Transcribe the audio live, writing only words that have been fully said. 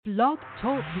Blog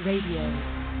Talk Radio.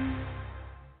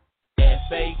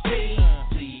 FAT,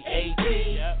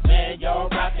 man, y'all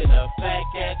rockin' the Fat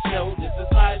Cat Show. This is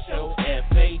my show.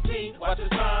 FAT, watch the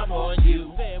time on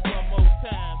you. Say it one more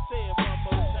time.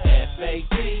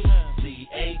 FAT,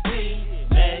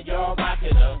 man, y'all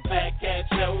rockin' the Fat Cat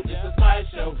Show. This is my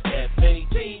show.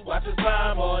 FAT, watch the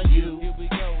time on you. Here we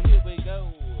go.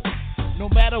 No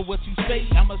matter what you say,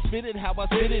 I'ma spit it how I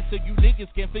spit it so you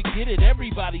niggas can forget it.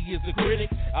 Everybody is a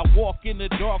critic. I walk in the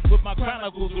dark with my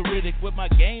chronicles acidic, with my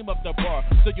game up the bar,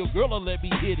 so your girl'll let me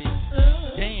hit it.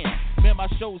 Damn, man, my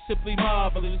show's simply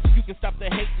marvelous. You can stop the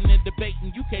hating and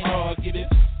debating, you can't argue it.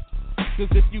 Cause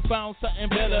if you found something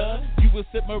better, you would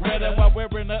sip Moretta while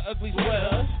wearing an ugly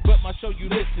sweater. But my show you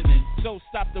listening, so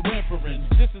stop the whimpering.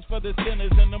 This is for the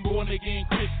sinners and the born again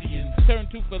Christians. Turn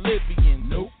to Philippians.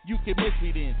 Nope, you can miss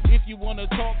me then. If you wanna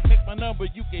talk, take my number,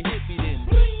 you can hit me then.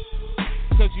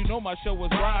 Cause you know my show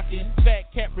is rocking.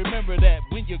 Fat Cat, remember that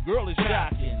when your girl is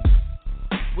shocking.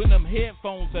 When them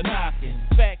headphones are knocking.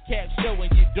 Fat Cat Show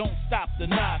and you don't stop the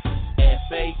knocking.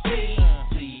 FAT,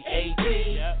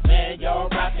 man, y'all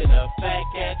rockin' the Fat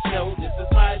Cat Show. This is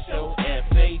my show.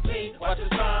 FAT, watch the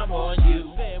time on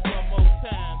you. Say it one more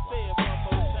time.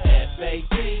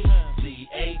 FAT,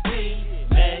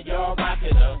 man, y'all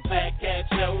rockin' the Fat Cat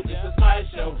Show. This is my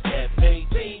show.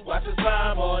 FAT, watch the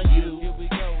time on you. Here we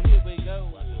go.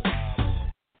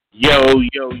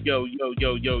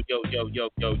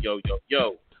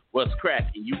 Yo. What's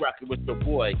cracking? You rockin' with your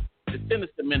boy, the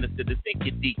sinister minister, the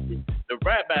thinking deacon, the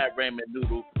Rabbi Raymond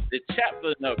Noodle, the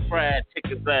chaplain of fried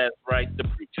chicken last rice, the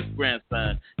preacher's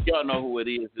grandson. Y'all know who it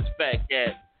is. It's Fat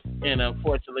Cat. And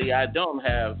unfortunately, I don't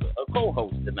have a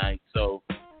co-host tonight. So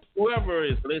whoever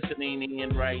is listening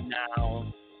in right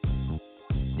now,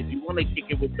 if you want to kick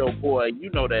it with your boy, you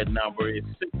know that number is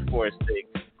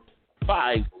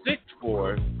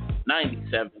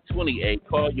 646-564-9728.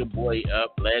 Call your boy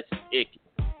up. Let's kick it.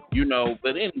 You know,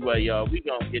 but anyway, y'all, we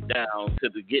gonna get down to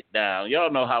the get down.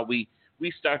 Y'all know how we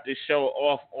start this show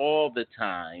off all the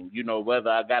time. You know, whether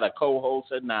I got a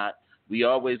co-host or not, we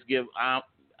always give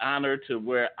honor to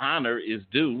where honor is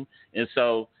due. And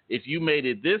so if you made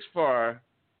it this far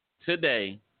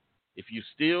today, if you're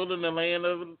still in the land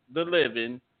of the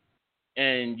living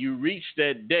and you reach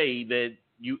that day that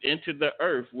you entered the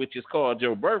earth, which is called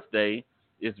your birthday,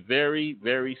 it's very,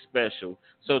 very special.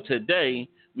 So today,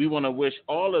 we want to wish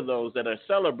all of those that are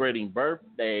celebrating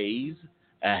birthdays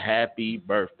a happy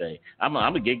birthday. I'm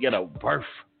going to get a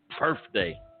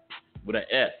birthday with an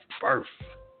F. Birth.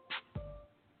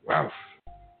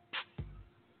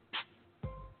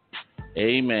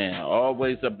 Amen.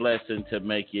 Always a blessing to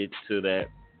make it to that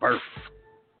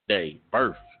birthday.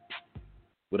 Birth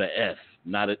with an F,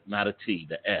 not a T.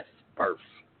 The F. Birth.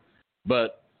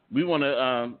 But we want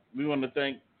to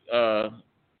thank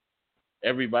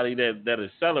everybody that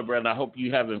is celebrating. I hope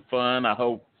you're having fun. I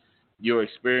hope your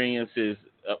experiences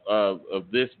of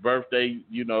this birthday,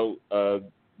 you know,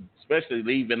 especially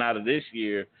leaving out of this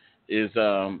year, is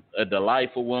a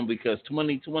delightful one, because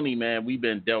 2020, man, we've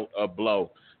been dealt a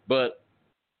blow. But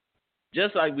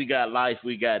just like we got life,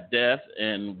 we got death,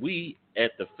 and we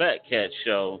at the Fat Cat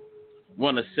Show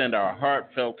want to send our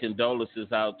heartfelt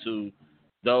condolences out to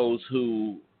those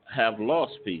who have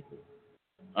lost people.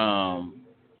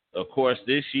 Of course,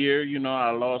 this year, you know,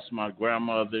 I lost my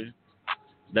grandmother.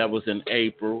 That was in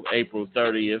April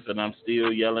 30th, and I'm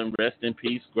still yelling, rest in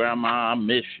peace, Grandma, I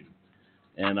miss you.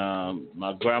 And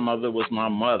my grandmother was my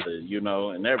mother, you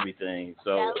know, and everything.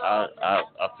 So I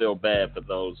feel bad for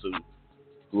those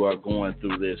who are going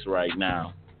through this right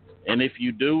now. And if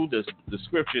you do, the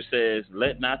scripture says,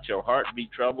 let not your heart be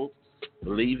troubled.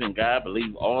 Believe in God,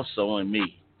 believe also in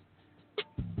me.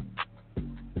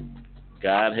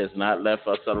 God has not left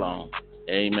us alone.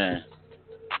 Amen.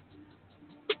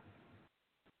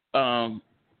 Well,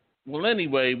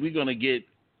 anyway, we're going to get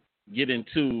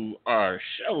into our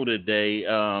show today.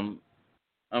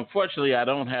 Unfortunately, I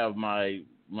don't have my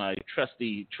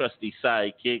trusty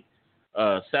sidekick,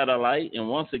 Satellite. And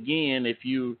once again, if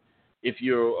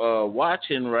you're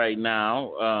watching right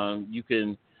now, you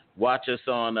can watch us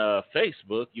on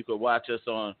Facebook. You can watch us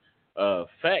on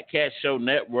Fat Cat Show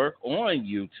Network on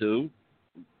YouTube,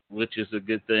 which is a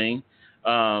good thing.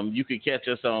 You can catch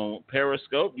us on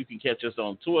Periscope. You can catch us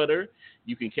on Twitter.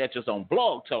 You can catch us on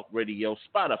Blog Talk Radio,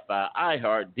 Spotify,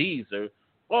 iHeart, Deezer,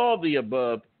 all the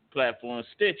above platforms,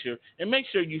 Stitcher. And make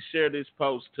sure you share this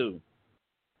post too.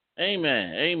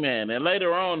 Amen. Amen. And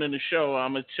later on in the show,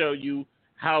 I'm going to show you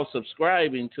how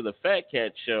subscribing to the Fat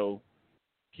Cat Show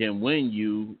can win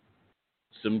you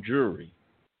some jewelry.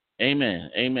 Amen.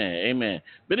 Amen. Amen.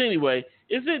 But anyway,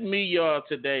 is it me, y'all,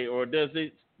 today, or does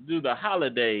the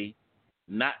holiday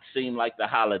not seem like the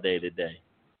holiday today?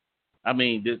 I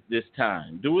mean, this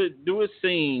time, do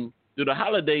the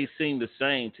holidays seem the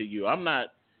same to you? I'm not.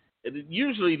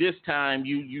 Usually, this time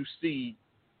you see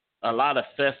a lot of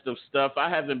festive stuff. I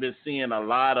haven't been seeing a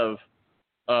lot of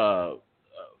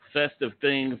festive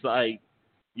things like,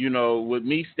 with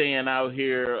me staying out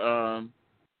here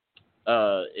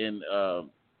in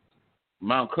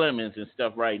Mount Clemens and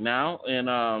stuff right now,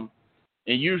 and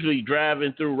usually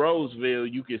driving through Roseville,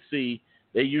 you can see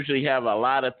they usually have a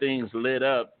lot of things lit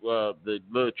up, the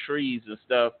little trees and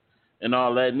stuff and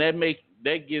all that, and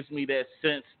that gives me that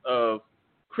sense of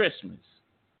Christmas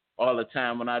all the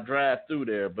time when I drive through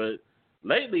there. But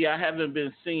lately, I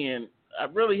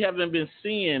really haven't been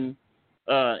seeing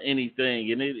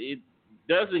anything, and it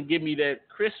doesn't give me that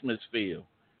Christmas feel.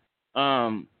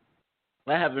 I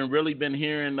haven't really been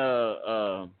hearing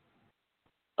the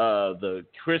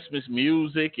Christmas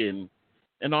music and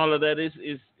all of that. It's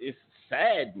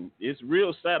sad. It's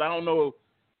real sad. I don't know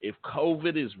if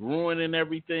COVID is ruining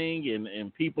everything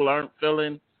and people aren't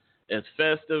feeling as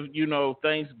festive.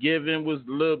 Thanksgiving was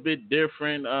a little bit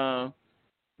different.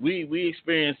 We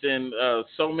experiencing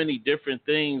so many different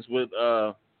things with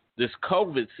this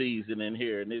COVID season in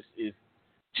here, and it's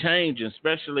changing.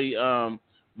 Especially,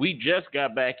 we just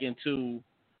got back into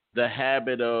the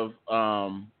habit of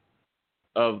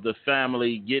the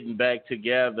family getting back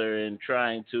together and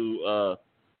trying to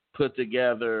put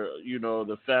together,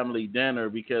 the family dinner,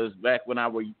 because back when I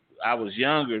was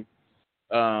younger,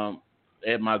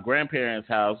 at my grandparents'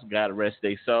 house, God rest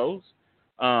their souls,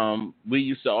 we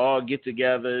used to all get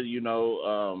together,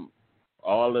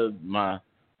 all of my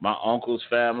uncle's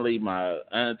family, my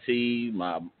auntie,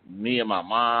 me and my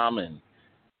mom,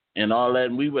 and all that,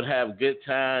 and we would have good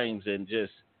times and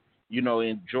just,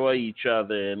 enjoy each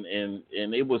other, and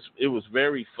it was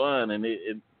very fun, and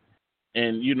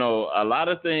a lot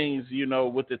of things,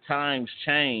 with the times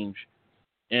change,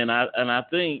 and I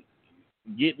think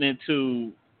getting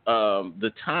into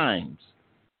the times,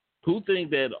 who think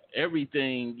that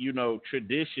everything,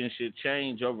 tradition should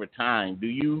change over time? Do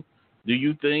you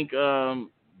think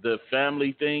the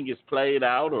family thing is played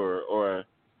out, or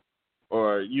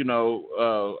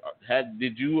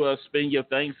did you spend your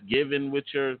Thanksgiving with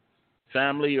your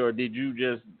family, or did you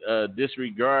just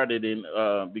disregard it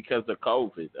because of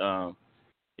COVID?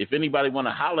 If anybody want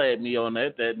to holler at me on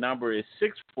that number is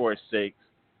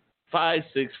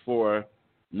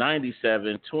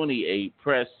 646-564-9728.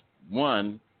 Press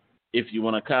 1 if you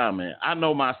want to comment. I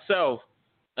know myself,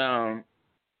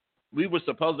 we were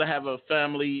supposed to have a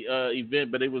family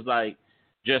event, but it was like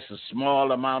just a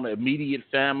small amount of immediate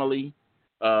family.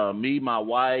 Me, my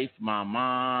wife, my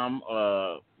mom,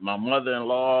 my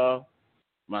mother-in-law,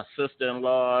 my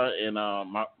sister-in-law, and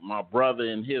my brother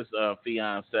and his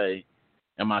fiance,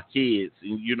 and my kids.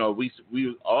 And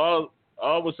we all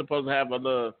was supposed to have a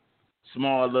little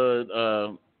small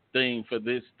thing for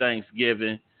this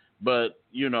Thanksgiving, but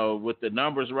with the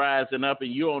numbers rising up,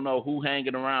 and you don't know who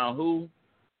hanging around who.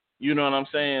 You know what I'm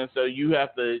saying? So you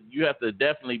have to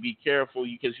definitely be careful,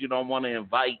 because you don't want to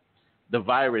invite the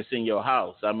virus in your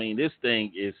house. I mean, this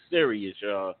thing is serious,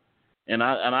 y'all, and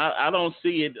I don't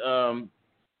see it.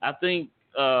 I think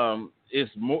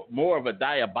it's more of a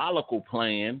diabolical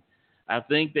plan. I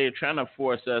think they're trying to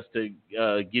force us to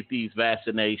get these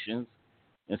vaccinations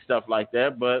and stuff like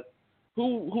that. But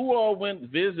who all went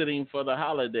visiting for the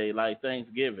holiday, like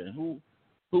Thanksgiving?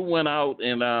 Who went out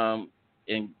and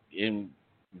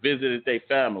visited their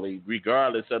family,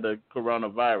 regardless of the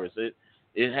coronavirus?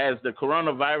 It has the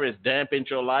coronavirus dampened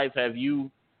your life? Have you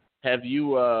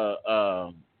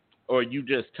or you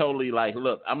just totally like,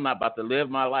 look, I'm not about to live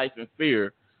my life in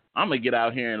fear. I'm gonna get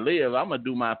out here and live. I'm gonna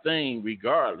do my thing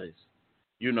regardless,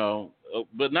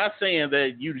 But not saying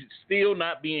that you still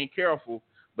not being careful,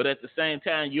 but at the same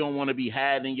time, you don't want to be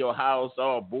hiding in your house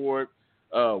all bored,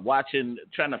 trying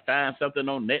to find something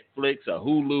on Netflix or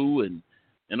Hulu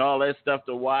and all that stuff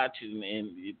to watch.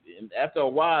 And after a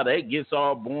while, that gets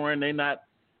all boring. They not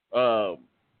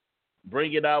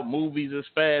bringing out movies as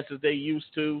fast as they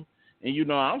used to.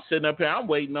 And, I'm sitting up here, I'm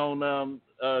waiting on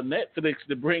Netflix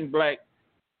to bring back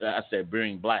that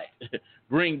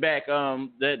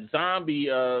zombie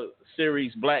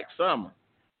series Black Summer,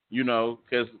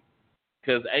 because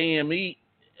AMC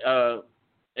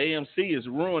is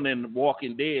ruining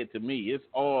Walking Dead to me.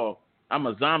 I'm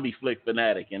a zombie flick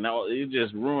fanatic, and it's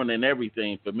just ruining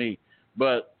everything for me.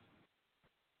 But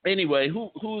anyway,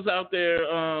 who's out there?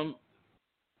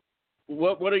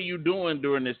 What are you doing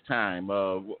during this time?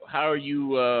 How are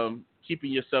you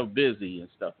keeping yourself busy and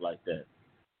stuff like that?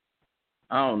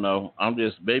 I don't know.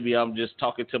 Maybe I'm just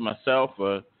talking to myself,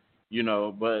 or you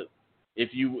know. But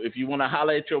if you want to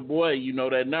holler at your boy, you know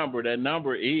that number. That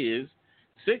number is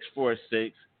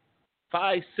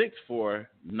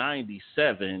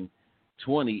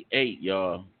 646-564-9728,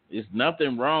 y'all. There's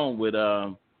nothing wrong with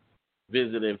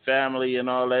visiting family and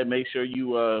all that. Make sure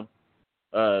you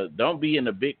don't be in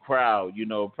a big crowd. You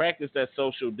know, practice that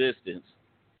social distance.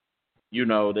 You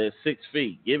know, that 6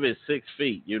 feet. Give it 6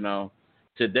 feet. You know,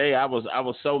 today I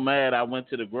was so mad. I went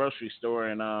to the grocery store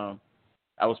and I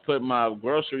was putting my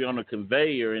grocery on the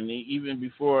conveyor, and even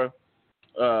before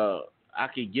I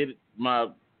could get my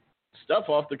stuff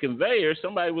off the conveyor,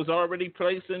 somebody was already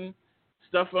placing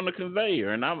stuff on the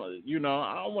conveyor, and I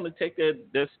don't want to take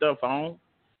that stuff home.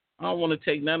 I don't want to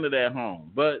take none of that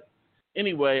home. But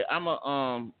anyway, I'm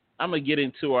gonna get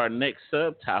into our next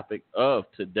subtopic of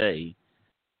today,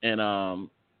 and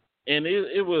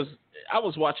it was, I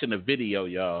was watching a video,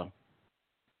 y'all,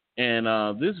 and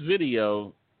this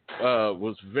video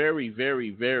was very, very,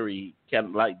 very kind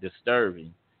of like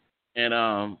disturbing, and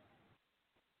on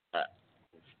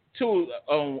two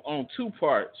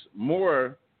parts.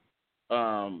 More,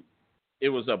 it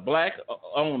was a black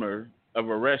owner of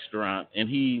a restaurant, and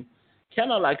he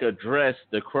kind of like addressed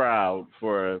the crowd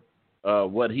for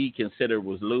what he considered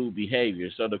was lewd behavior.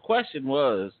 So the question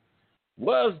was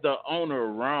the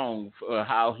owner wrong for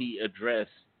how he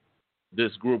addressed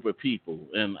this group of people?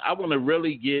 And I want to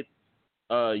really get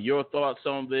your thoughts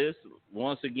on this.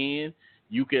 Once again,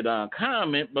 you could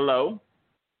comment below,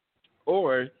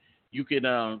 or you could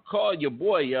call your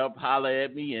boy up, holler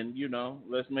at me, and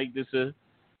let's make this a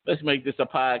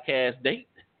podcast date.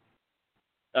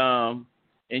 And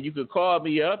you could call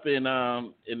me up, and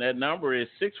that number is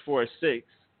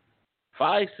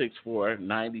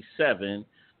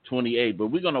 646-564-9728. But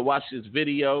we're gonna watch this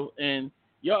video, and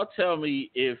y'all tell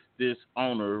me if this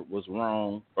owner was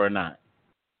wrong or not.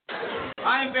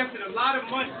 I invested a lot of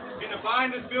money into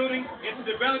buying this building, into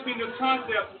developing this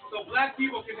concept, so black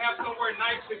people can have somewhere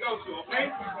nice to go to,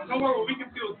 okay? Somewhere where we can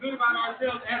feel good about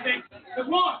ourselves as a, because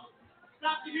one,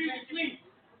 stop the music, please.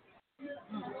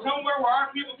 Somewhere where our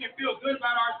people can feel good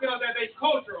about ourselves as a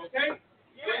culture, okay?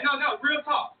 Yeah. No, real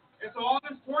talk. And so all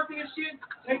this twerking and shit,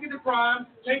 take it to Prime,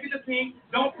 take it to Pink,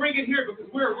 don't bring it here because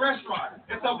we're a restaurant.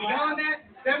 And so beyond that,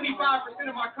 75%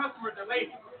 of my customers are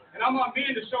ladies. And I'm on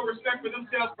men to show respect for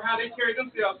themselves for how they carry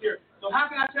themselves here. So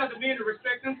how can I tell the men to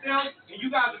respect themselves and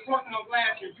you guys are talking on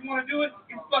glass here? If you want to do it,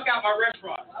 get the fuck out my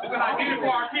restaurant. Because I did it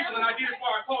for our people and I did it for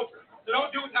our culture. So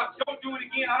don't do it now. Don't do it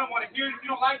again. I don't want to hear it. If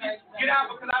you don't like it, get out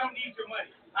because I don't need your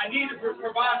money. I need to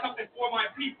provide something for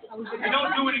my people. And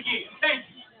don't do it again. Thank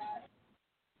you.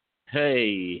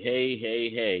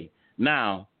 Hey.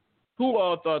 Now, who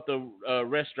all thought the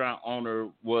restaurant owner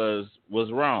was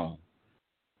wrong?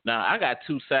 Now, I got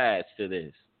two sides to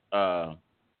this.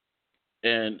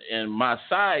 And my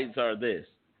sides are this.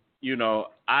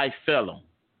 I feel them.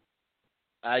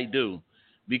 I do.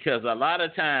 Because a lot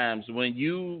of times when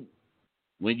you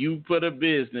put a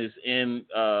business in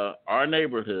our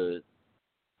neighborhood,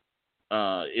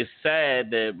 it's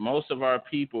sad that most of our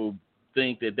people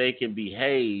think that they can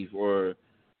behave or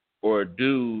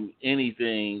do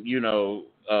anything,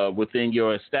 within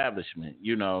your establishment.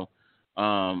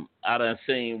 I done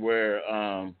seen where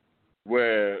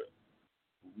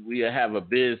we have a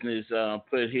business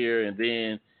put here, and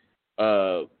then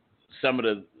some of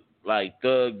the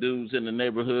thug dudes in the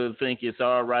neighborhood think it's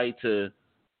all right to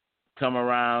come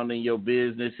around in your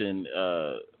business and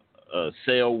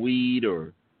sell weed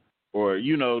or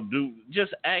do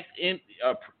just act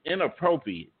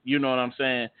inappropriate. You know what I'm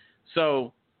saying?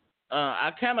 So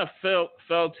I kind of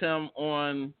felt him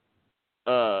on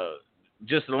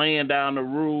just laying down the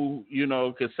rule,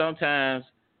 because sometimes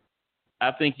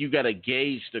I think you got to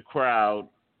gauge the crowd,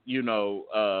 with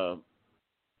a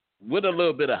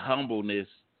little bit of humbleness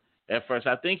at first.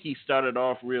 I think he started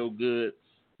off real good,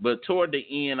 but toward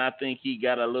the end, I think he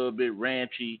got a little bit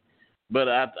ranchy. But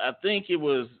I think it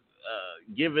was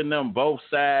giving them both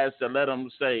sides to let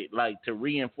them say, to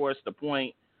reinforce the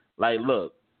point,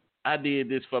 look, I did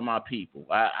this for my people.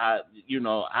 I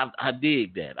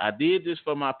dig that. I did this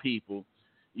for my people.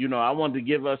 I wanted to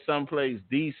give us someplace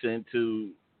decent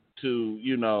to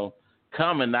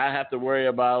come and not have to worry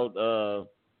about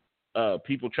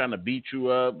people trying to beat you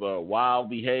up, wild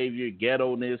behavior,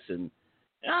 ghetto-ness, and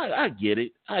I get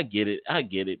it.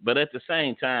 But at the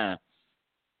same time,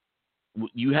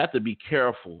 you have to be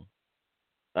careful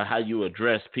of how you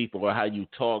address people or how you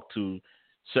talk to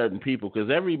certain people, because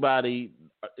everybody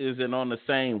isn't on the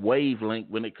same wavelength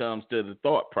when it comes to the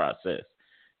thought process.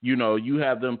 You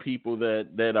have them people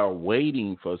that are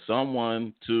waiting for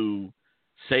someone to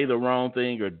say the wrong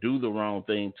thing or do the wrong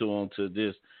thing to them to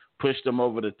just push them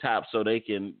over the top so they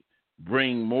can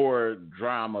bring more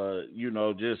drama,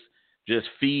 just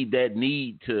feed that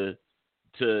need to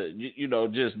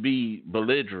just be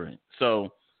belligerent.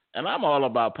 So, and I'm all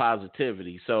about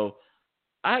positivity. So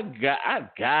I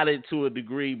got it to a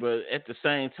degree, but at the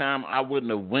same time, I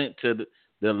wouldn't have went to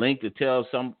the length to tell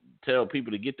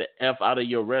people to get the F out of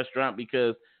your restaurant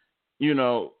because,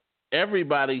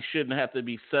 everybody shouldn't have to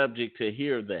be subject to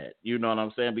hear that. You know what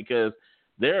I'm saying? Because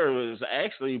there was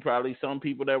actually probably some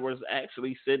people that was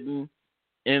actually sitting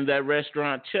in that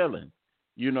restaurant chilling,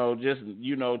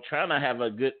 trying to have a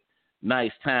good,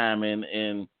 nice time.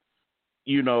 And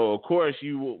of course,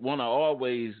 you want to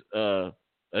always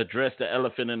address the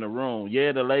elephant in the room.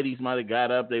 Yeah, the ladies might have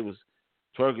got up. They was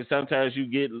twerking. Sometimes you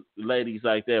get ladies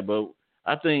like that. But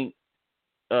I think,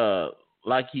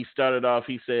 like he started off,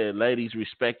 he said, ladies,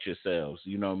 respect yourselves.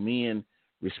 Men,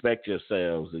 respect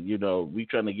yourselves. And, we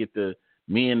trying to get the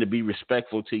men to be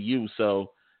respectful to you.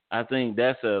 So I think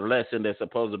that's a lesson that's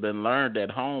supposed to have been learned at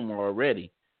home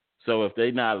already. So if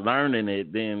they're not learning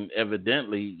it, then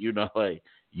evidently, like,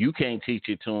 you can't teach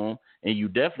it to them, and you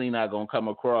definitely not going to come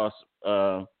across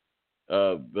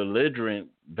belligerent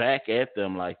back at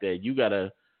them like that. You got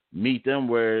to meet them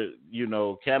where,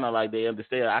 kind of like they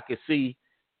understand. I could see,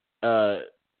 I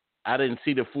didn't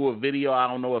see the full video. I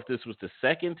don't know if this was the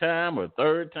second time or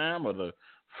third time or the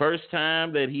first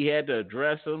time that he had to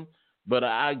address them, but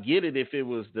I get it if it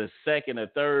was the second or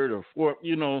third or fourth,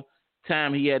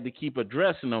 time he had to keep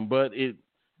addressing them. But if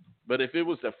it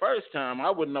was the first time, I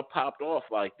wouldn't have popped off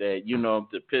like that,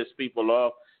 to piss people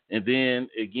off. And then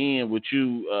again, with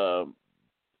you,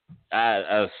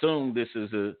 I assume this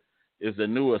is a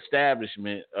new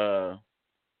establishment.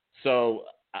 So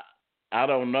I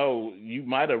don't know. You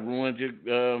might have ruined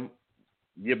your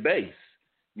base.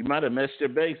 You might have messed your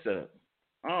base up.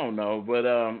 I don't know, but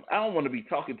I don't want to be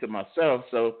talking to myself.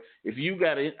 So if you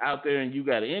got it out there and you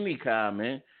got any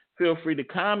comment, feel free to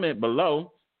comment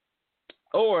below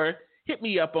or hit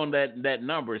me up on that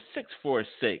number,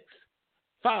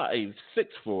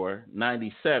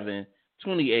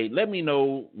 646-564-9728. Let me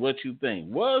know what you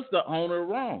think. Was the owner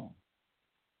wrong?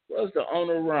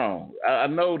 I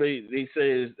know they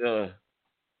say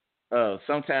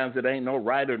sometimes it ain't no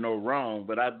right or no wrong,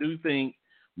 but I do think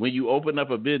when you open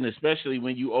up a business, especially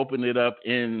when you open it up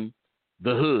in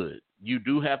the hood, you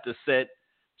do have to set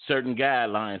certain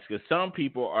guidelines because some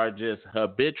people are just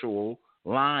habitual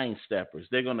line steppers.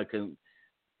 They're going to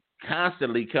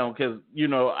constantly come because,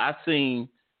 I seen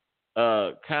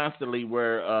constantly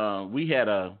where we had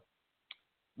a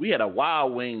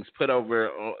Wild Wings put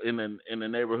over in the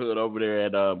neighborhood over there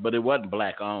at but it wasn't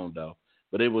black owned though,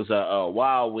 but it was a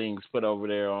Wild Wings put over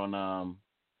there on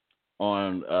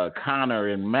Connor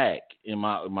and Mac in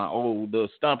my old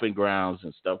stomping grounds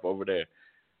and stuff over there.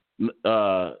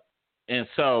 And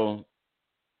so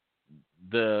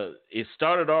it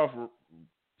started off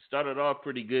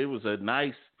pretty good. It was a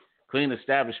nice, clean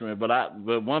establishment. But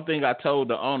one thing I told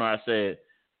the owner, I said,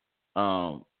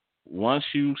 once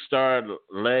you start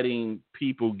letting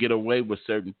people get away with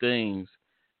certain things,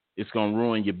 it's gonna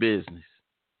ruin your business.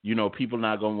 People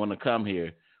not gonna want to come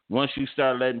here. Once you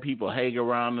start letting people hang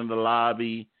around in the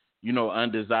lobby,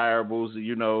 undesirables,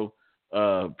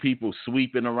 people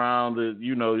sweeping around,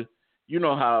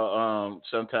 how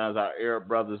sometimes our Arab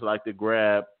brothers like to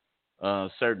grab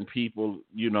certain people,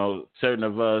 certain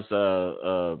of us,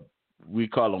 we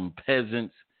call them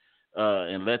peasants,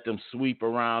 and let them sweep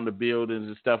around the buildings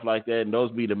and stuff like that. And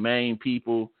those be the main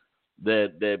people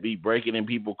that be breaking in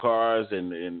people's cars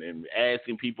and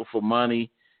asking people for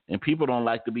money. And people don't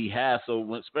like to be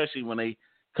hassled, especially when they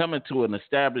come into an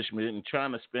establishment and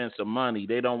trying to spend some money.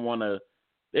 They don't want to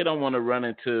run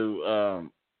into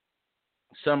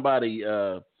somebody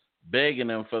begging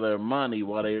them for their money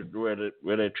while they're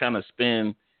trying to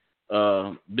spend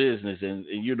business and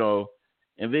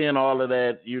and then all of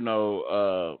that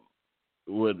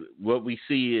what we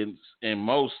see in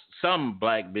some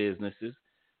black businesses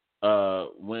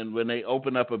when they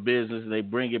open up a business and they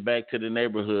bring it back to the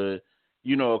neighborhood.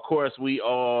 Of course, we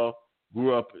all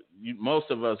grew up,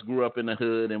 most of us grew up in the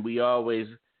hood, and we always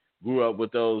grew up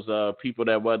with those people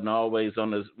that wasn't always on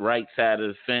the right side of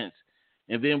the fence.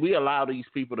 And then we allow these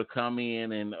people to come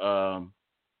in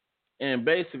and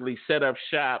basically set up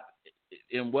shop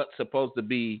in what's supposed to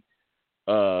be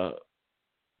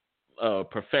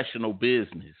professional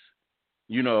business.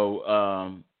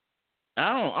 I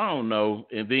don't know.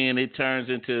 And then it turns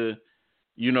into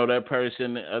that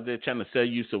person, they're trying to sell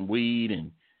you some weed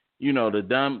and,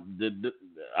 the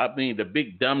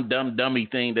big dummy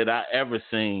thing that I ever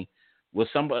seen was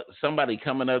somebody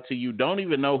coming up to you, don't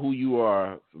even know who you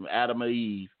are, from Adam or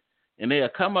Eve, and they'll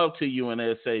come up to you and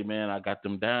they'll say, "Man, I got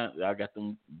them bags,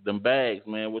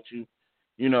 man. What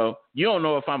you know, you don't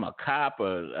know if I'm a cop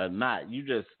or not. You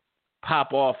just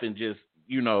pop off and just,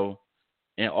 and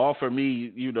offer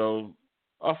me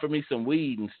some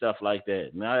weed and stuff like that.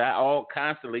 Now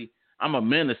I'm a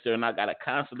minister and I gotta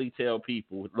constantly tell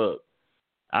people, look,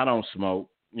 I don't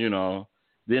smoke,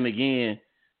 Then again,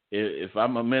 if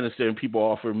I'm a minister and people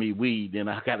offer me weed, then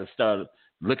I gotta start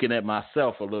looking at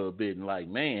myself a little bit and like,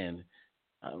 man,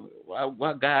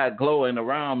 why God glowing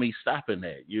around me stopping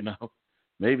that,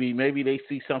 Maybe they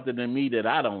see something in me that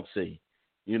I don't see,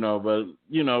 but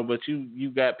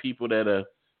you got people that are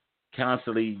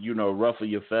constantly, ruffle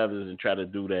your feathers and try to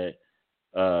do that.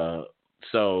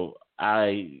 So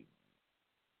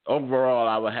overall,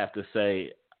 I would have to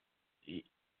say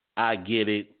I get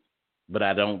it, but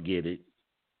I don't get it.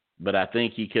 But I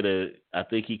think he could have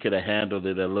handled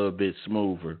it a little bit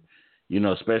smoother,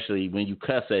 especially when you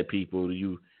cuss at people,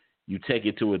 you take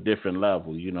it to a different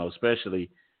level, especially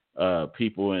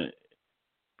people,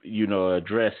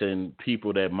 addressing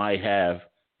people that might have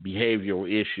behavioral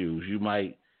issues. You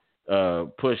might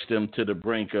push them to the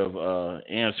brink of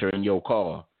answering your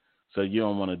call. So you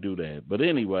don't want to do that. But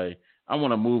anyway, I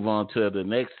want to move on to the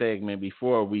next segment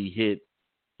before we hit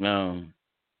our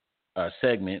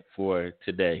segment for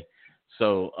today.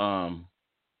 So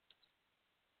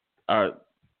our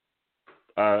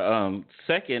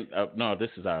second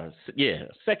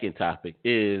second topic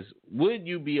is, would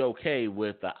you be okay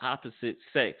with the opposite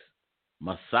sex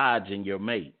massaging your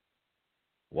mate?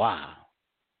 Wow.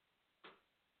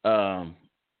 At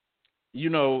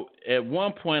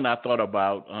one point I thought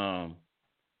about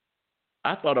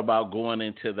going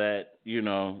into that,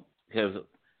 because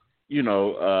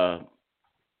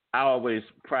I always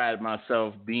pride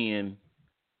myself being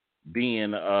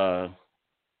a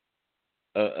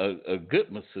good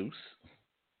masseuse.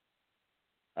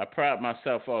 I pride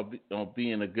myself on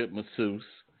being a good masseuse.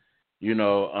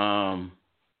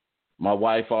 My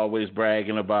wife always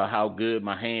bragging about how good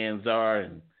my hands are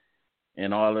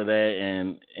and all of that.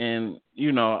 And I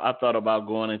thought about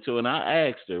going into it. And I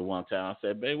asked her one time, I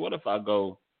said, babe, what if I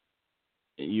go,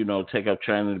 take up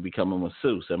training to become a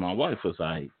masseuse? And my wife was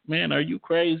like, man, are you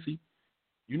crazy?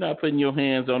 You're not putting your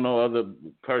hands on no other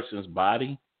person's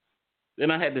body. Then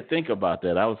I had to think about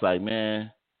that. I was like, man,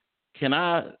 can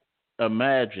I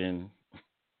imagine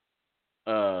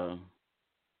another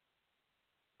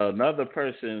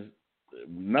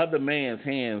man's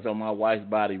hands on my wife's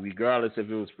body, regardless if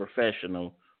it was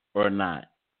professional or not?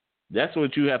 That's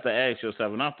what you have to ask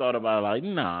yourself. And I thought about it, like,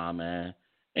 nah, man,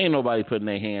 ain't nobody putting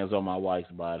their hands on my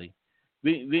wife's body.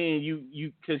 Then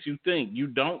because you think you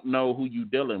don't know who you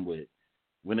dealing with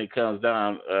when it comes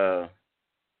down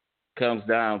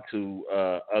to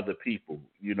other people.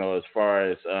 As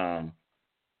far as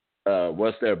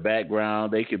what's their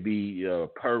background. They could be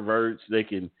perverts. They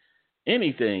can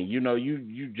anything.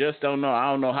 You just don't know.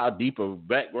 I don't know how deep a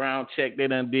background check they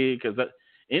done did, because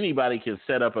anybody can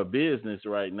set up a business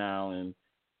right now, and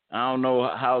I don't know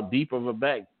how deep of a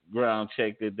background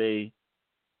check that they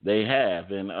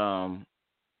have. And I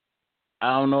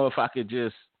don't know if I could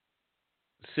just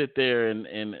sit there and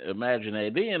imagine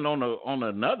that. Then on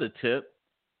another tip,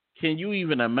 can you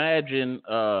even imagine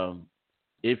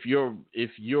if your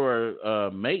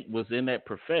mate was in that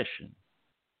profession,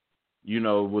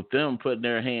 with them putting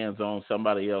their hands on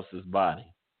somebody else's body?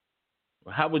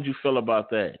 How would you feel about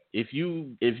that? If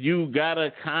you got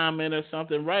a comment or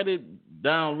something, write it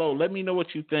down low. Let me know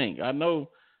what you think. I know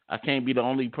I can't be the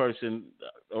only person,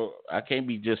 or I can't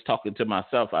be just talking to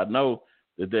myself. I know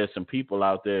that there's some people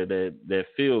out there that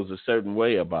feels a certain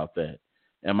way about that.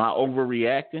 Am I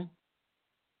overreacting?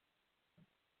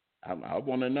 I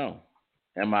want to know.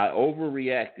 Am I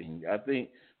overreacting? I think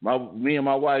me and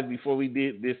my wife, before we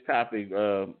did this topic,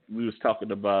 we was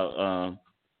talking about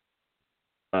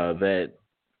that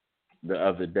the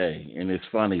other day, and it's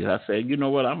funny. I said, you know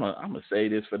what? I'm gonna say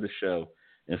this for the show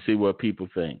and see what people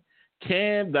think.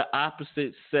 Can the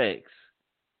opposite sex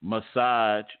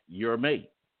massage your mate?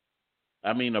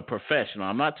 I mean, a professional.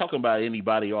 I'm not talking about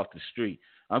anybody off the street.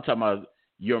 I'm talking about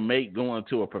your mate going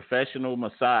to a professional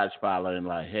massage parlor and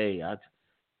like, hey,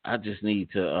 I just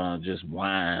need to just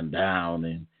wind down,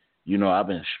 and I've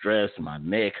been stressed, my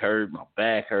neck hurt, my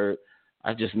back hurt.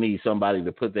 I just need somebody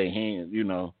to put their hand,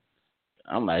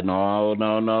 I'm like, no.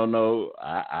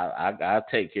 I'll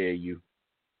take care of you.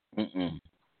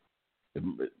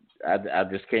 I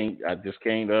just can't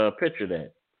picture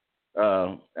that.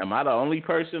 Am I the only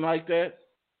person like that?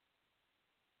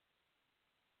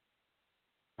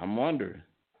 I'm wondering.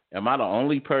 Am I the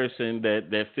only person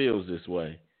that feels this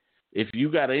way? if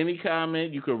you got any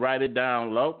comment, you can write it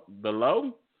down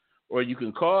below, or you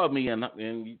can call me and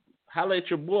holler at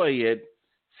your boy at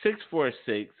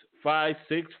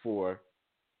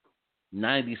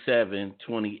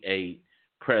 646-564-9728.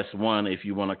 Press 1 if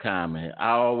you want to comment.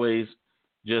 I always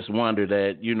just wonder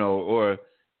that, or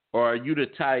are you the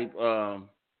type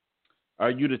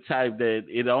that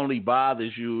it only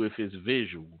bothers you if it's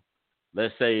visual?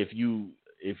 Let's say if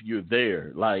you're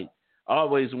there. Like, I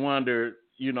always wonder,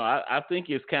 I think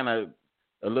it's kind of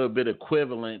a little bit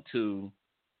equivalent to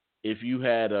if you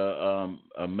had a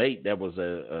mate that was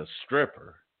a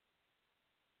stripper.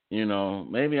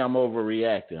 Maybe I'm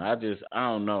overreacting. I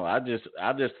don't know. I just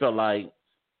felt like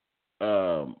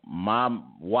my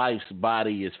wife's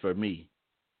body is for me,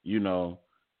 and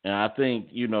I think,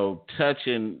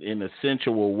 touching in a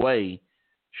sensual way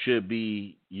should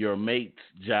be your mate's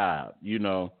job.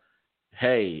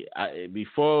 Hey,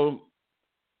 before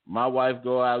my wife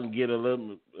go out and get a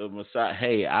little massage,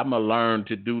 hey, I'm going to learn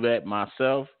to do that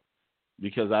myself,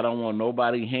 because I don't want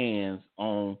nobody hands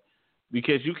on,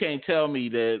 because you can't tell me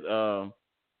that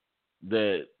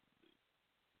that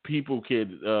people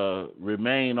could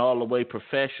remain all the way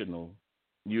professional,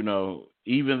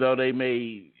 even though it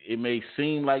may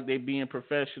seem like they're being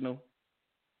professional.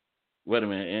 Wait a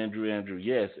minute, Andrew.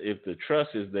 Yes, if the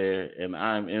trust is there and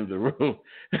I'm in the room.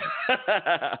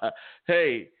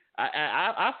 Hey,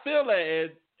 I feel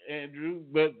that, Andrew,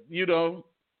 but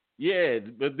yeah.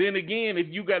 But then again, if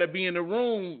you got to be in the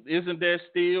room, isn't there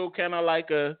still kind of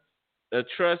like a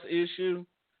trust issue?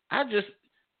 I'm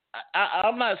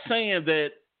not saying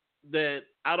that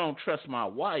I don't trust my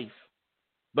wife,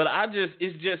 but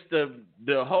it's just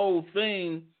the whole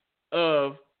thing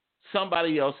of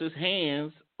somebody else's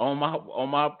hands on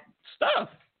my stuff.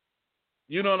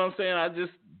 You know what I'm saying? I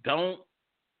just don't.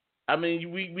 I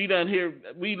mean, we done here.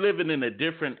 We living in a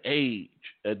different age,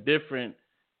 a different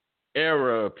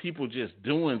era of people just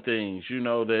doing things,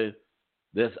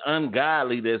 that's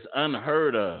ungodly, that's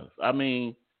unheard of. I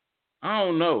mean, I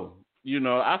don't know.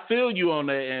 I feel you on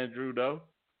that, Andrew, though.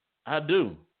 I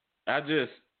do.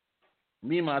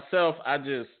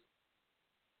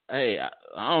 Hey, I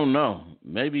don't know.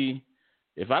 Maybe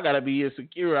if I gotta be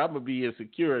insecure, I'm gonna be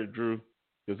insecure, Drew,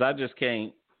 because I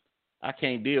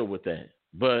can't deal with that.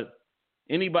 But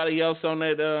anybody else on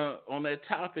that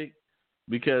topic?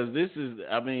 Because this is,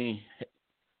 I mean,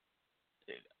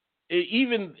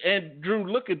 and Drew,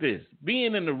 look at this.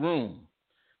 Being in the room,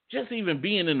 just even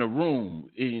being in the room,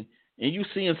 and you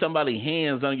seeing somebody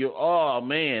hands on you, oh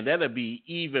man, that'll be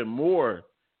even more,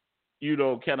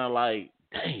 kind of like,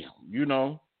 damn,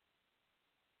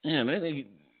 man,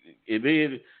 if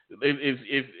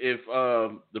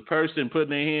the person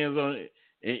putting their hands on it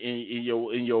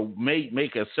and your mate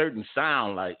make a certain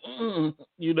sound like,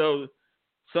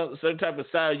 some type of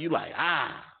sound, you like,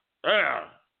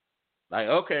 like,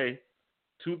 okay,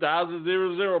 2000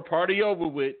 party over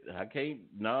with. I can't,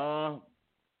 no,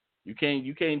 you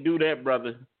can't do that,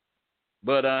 brother.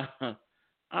 But I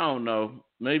don't know,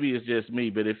 maybe it's just me.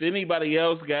 But if anybody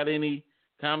else got any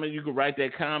comment, you can write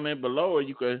that comment below, or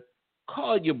you could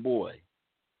call your boy.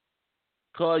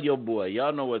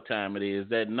 Y'all know what time it is.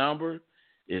 That number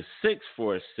is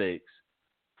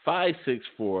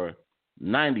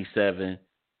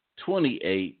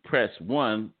 646-564-9728. Press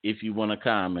 1 if you want to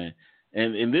comment.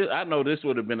 And this, I know this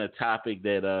would have been a topic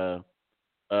that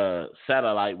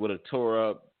Satellite would have tore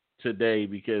up today,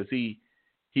 because he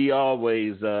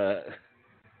always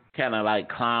kind of like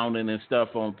clowning and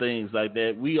stuff on things like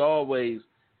that. We always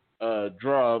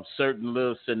draw up certain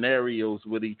little scenarios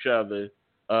with each other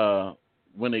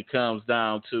when it comes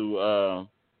down to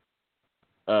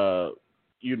the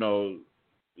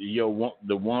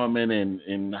woman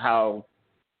and how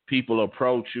people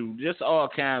approach you, just all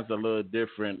kinds of little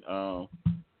different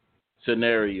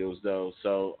scenarios, though.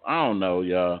 So I don't know,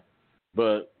 y'all.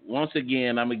 But once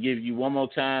again, I'm going to give you one more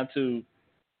time to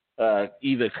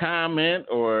either comment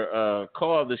or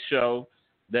call the show.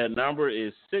 That number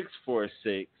is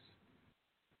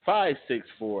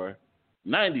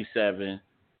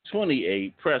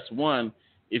 646-564-9728. Press 1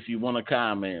 if you want to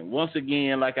comment. Once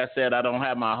again, like I said, I don't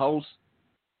have my host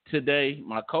today,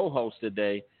 my co-host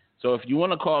today. So if you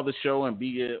want to call the show and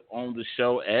be on the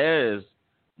show as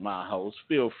my host,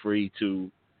 feel free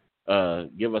to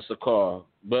give us a call.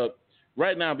 But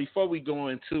right now, before we go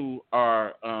into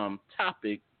our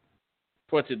topic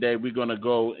for today, we're going to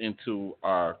go into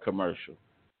our commercial.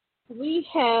 We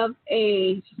have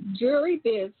a jewelry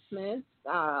business,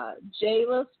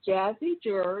 Jayla's Jazzy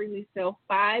Jewelry. We sell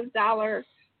 $5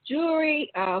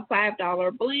 jewelry,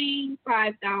 $5 bling,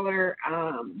 $5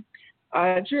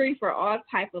 jewelry for all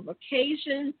type of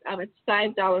occasions. It's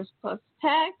 $5 plus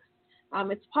tax.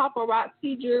 It's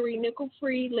paparazzi jewelry,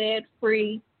 nickel-free,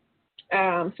 lead-free.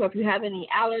 So if you have any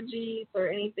allergies or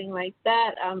anything like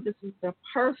that, this is the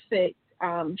perfect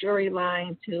jewelry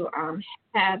line to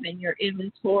have in your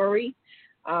inventory.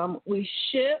 We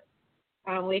ship.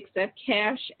 We accept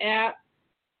Cash App.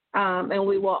 And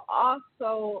we will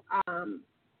also,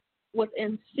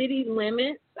 within city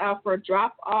limits, for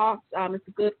drop-offs, it's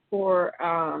good for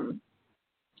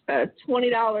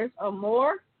 $20 or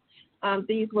more.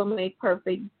 These will make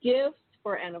perfect gifts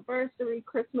for anniversary,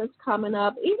 Christmas coming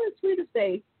up, even Sweetest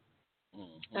Day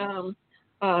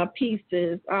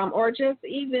pieces, or just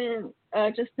even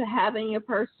just to have in your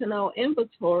personal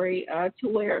inventory to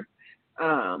wear.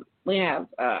 We have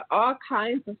all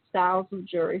kinds of styles of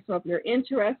jewelry. So if you're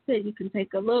interested, you can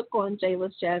take a look on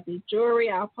Jayla's Jazzy Jewelry.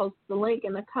 I'll post the link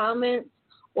in the comments,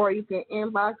 or you can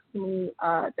inbox me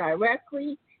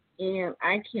directly, and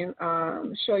I can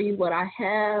show you what I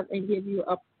have and give you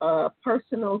a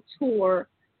personal tour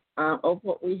of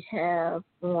what we have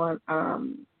on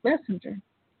Messenger.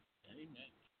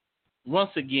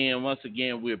 Once again,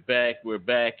 we're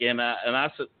back, and I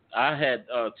had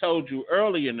told you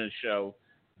earlier in the show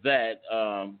that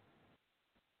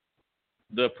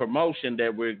the promotion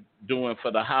that we're doing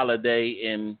for the holiday,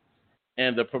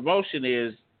 and the promotion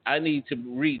is I need to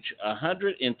reach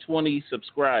 120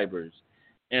 subscribers,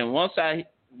 and once I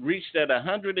reach that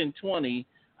 120,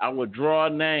 I will draw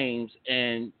names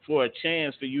and for a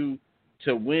chance for you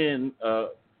to win a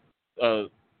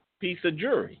piece of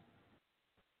jewelry.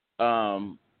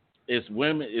 It's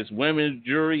women's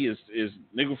jewelry. Is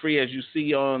nickel free, as you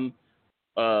see on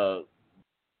the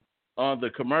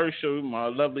commercial. My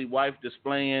lovely wife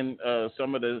displaying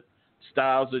some of the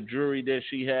styles of jewelry that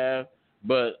she has.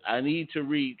 But I need to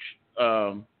reach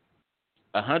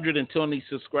 120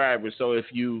 subscribers. So if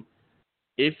you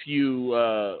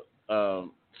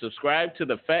subscribe to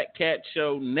the Fat Cat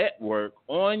Show Network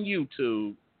on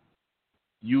YouTube,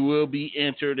 you will be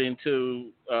entered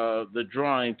into the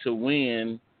drawing to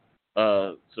win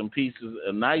some pieces,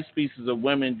 nice pieces of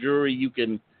women jewelry. You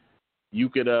could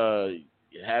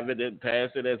have it and pass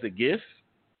it as a gift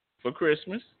for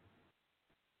Christmas,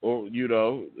 or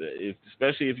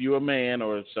especially if you're a man,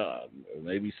 or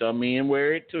maybe some men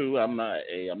wear it too. I'm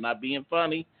not being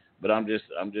funny, but I'm just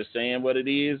saying what it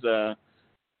is.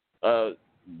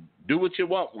 Do what you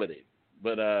want with it,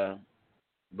 but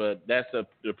that's the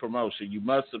promotion. You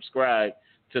must subscribe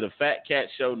to the Fat Cat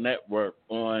Show Network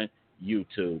on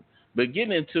YouTube. But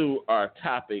getting into our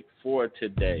topic for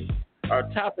today. Our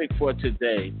topic for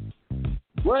today,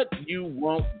 what you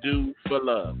won't do for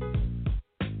love.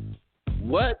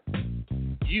 What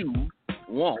you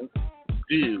won't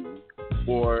do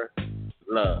for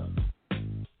love.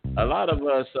 A lot of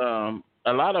us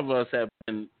have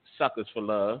been suckers for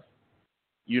love.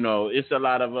 It's a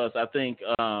lot of us. I think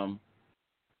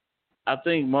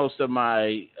most of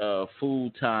my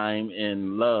full time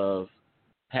in love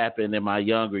happened in my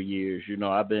younger years.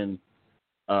 I've been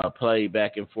played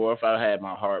back and forth. I had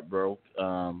my heart broke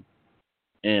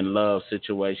in love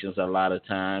situations a lot of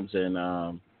times, and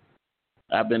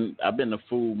I've been a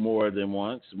fool more than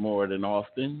once, more than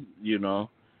often.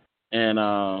 And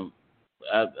I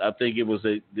think it was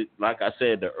like I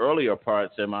said, the earlier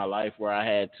parts in my life where I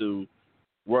had to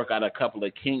work out a couple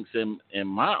of kinks in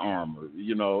my armor,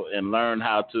 and learn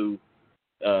how to,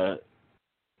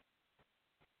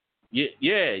 you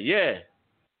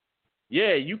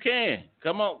can.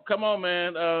 Come on,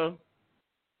 man.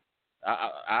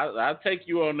 I'll take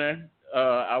you on there.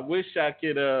 I wish I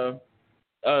could,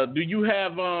 do you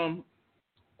have,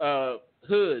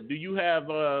 Hood, do you have,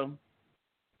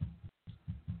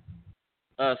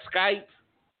 Skype?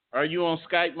 Are you on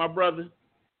Skype, my brother?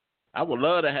 I would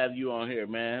love to have you on here,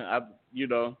 man.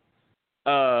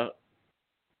 But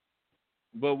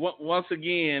once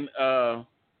again,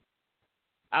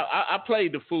 I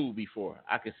played the fool before.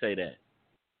 I could say that.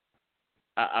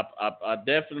 I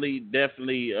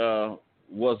definitely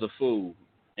was a fool,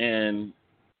 and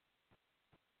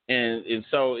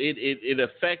so it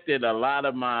affected a lot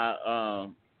of my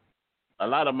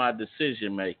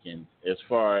decision making as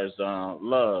far as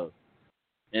love,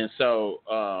 and so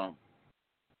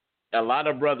a lot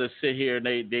of brothers sit here and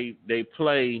they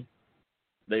play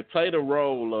the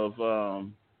role of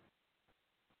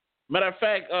matter of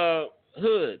fact,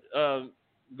 Hood,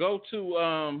 go to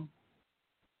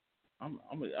I'm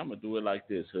gonna do it like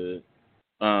this, Hood.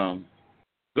 Go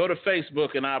to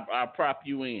Facebook and I'll prop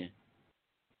you in.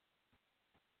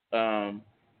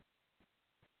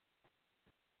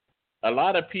 A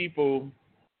lot of people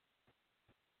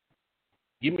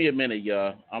Give me a minute,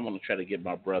 y'all. I'm gonna try to get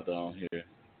my brother on here.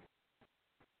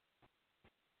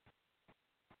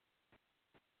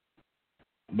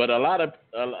 But a lot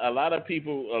of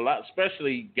people,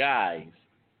 especially guys,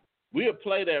 we'll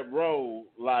play that role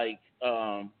like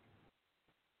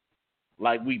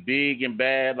we big and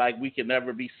bad, like we can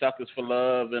never be suckers for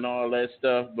love and all that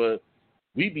stuff. But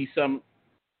we be some.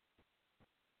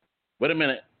 Wait a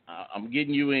minute, I'm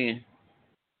getting you in.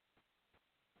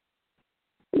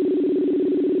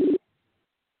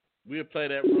 We'll play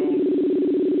that role.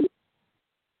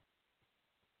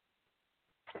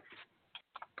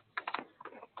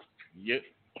 Yep.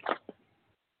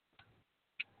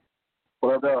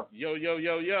 What up? Yo.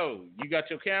 You got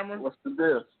your camera? What's the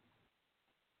deal?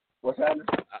 What's happening?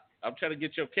 I'm trying to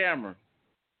get your camera.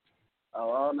 Oh,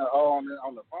 on the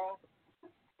phone?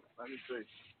 Let me see.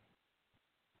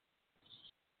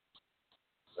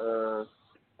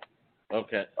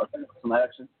 Okay. Some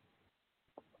action.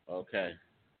 Okay.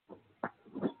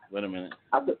 Wait a minute.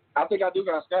 I think I do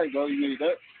got Skype, though. You need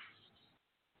that?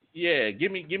 Yeah,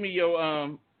 give me your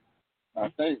I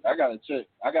think I gotta check.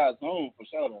 I got Zoom for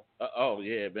sure though. Oh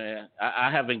yeah, man. I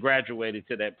haven't graduated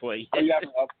to that point. Oh, you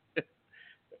haven't?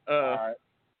 All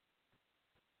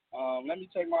right. Let me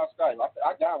check my Skype.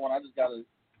 I got one. I just gotta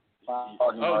find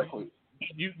right quick.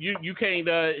 You can't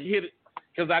hit it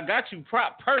because I got you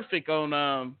perfect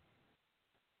on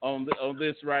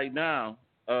this right now.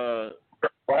 What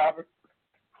happened?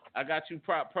 I got you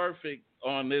perfect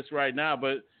on this right now,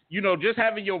 but just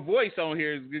having your voice on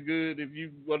here is good if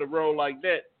you want to roll like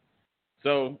that.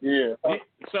 So yeah.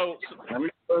 So let me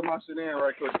put my shit in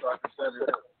right quick so I can set it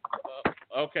up.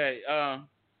 Okay.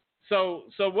 So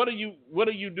what do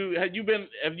you do? Have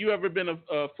you ever been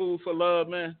a fool for love,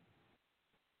 man?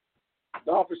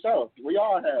 No, for sure. We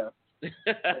all have.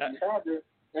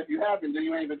 If you haven't, then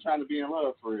you ain't been trying to be in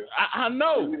love for real. I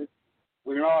know.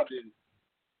 We all did.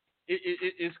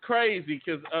 It's crazy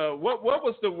because what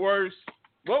was the worst?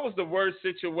 What was the worst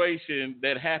situation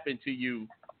that happened to you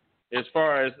as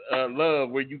far as love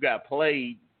where you got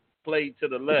played to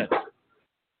the left?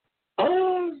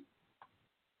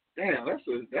 Damn,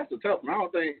 that's a tough one. I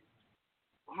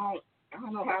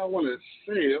don't know how I want to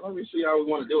say it. Let me see how we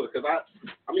want to do it because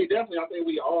I mean definitely I think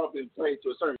we all have been played to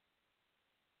a certain.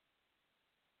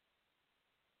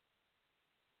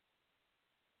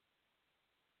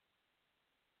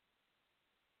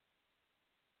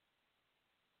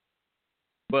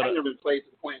 But I never been played to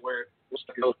the point where it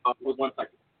was 1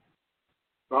 second.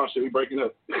 Oh shit, we breaking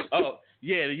up. Oh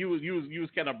yeah, you was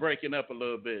kind of breaking up a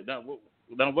little bit. Now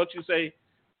what you say?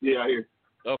 Yeah, I hear.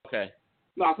 Okay.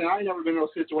 No, I'm saying I ain't never been in a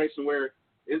situation where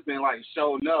it's been like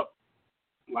showing up,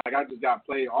 like I just got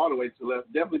played all the way to the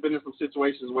left. Definitely been in some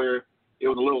situations where it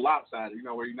was a little lopsided,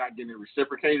 where you're not getting it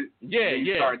reciprocated. Yeah,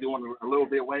 you start doing a little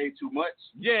bit way too much.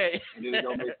 Yeah. And then it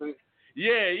don't make sense.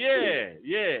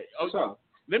 Yeah. Oh,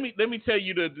 let me tell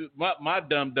you my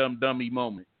dummy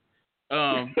moment.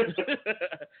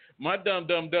 My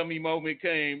dummy moment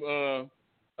came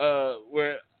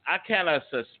where I kind of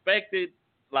suspected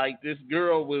like this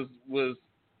girl was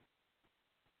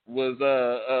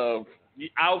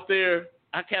out there.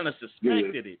 I kind of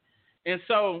suspected it, and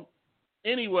so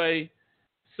anyway,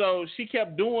 so she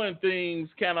kept doing things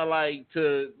kind of like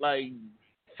to like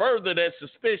further that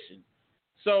suspicion.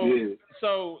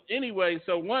 So anyway,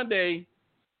 so one day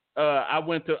I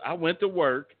went to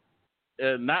work,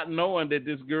 not knowing that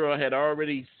this girl had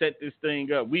already set this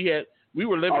thing up. We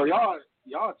were living. Oh,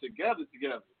 y'all together.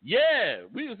 Yeah,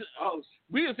 we was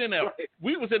in the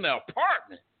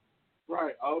apartment.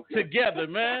 Right. Okay. Together,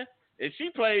 man, and she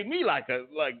played me like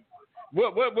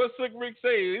what Slick Rick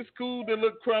say? It's cool to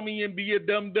look crummy and be a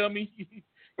dummy.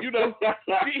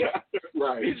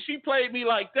 Right. She played me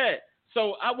like that.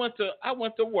 So I went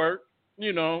to work,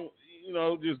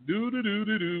 just do,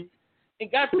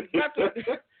 and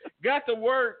got to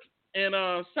work,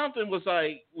 and something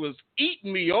was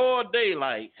eating me all day.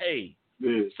 Like, hey,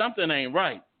 something ain't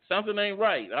right. I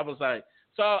was like,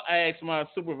 so I asked my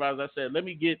supervisor. I said, let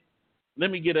me get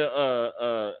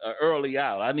a early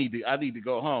out. I need to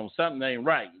go home. Something ain't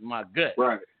right in my gut.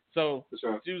 Right. So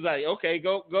sure. She was like, okay,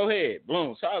 go ahead,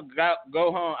 boom. So I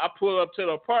go home. I pull up to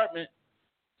the apartment.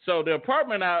 So the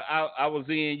apartment I was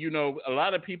in, a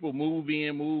lot of people move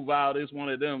in, move out. It's one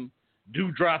of them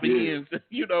dropping in,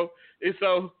 And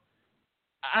so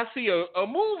I see a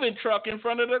moving truck in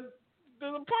front of the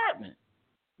apartment.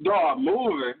 Dog,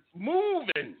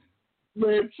 moving.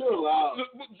 Man, chill out.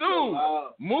 Dude,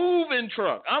 moving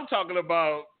truck. I'm talking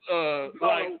about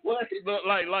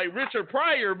like Richard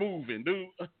Pryor moving, dude.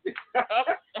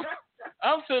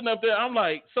 I'm sitting up there. I'm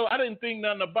like, so I didn't think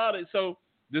nothing about it. So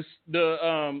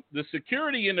the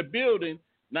security in the building.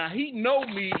 Now he know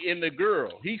me and the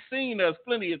girl. He's seen us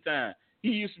plenty of times. He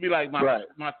used to be like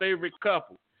my favorite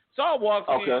couple. So I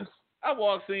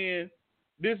walks in.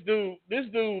 This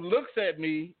dude looks at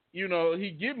me. You know,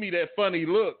 he give me that funny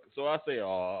look. So I say,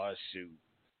 "Oh shoot,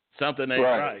 something ain't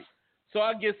right." So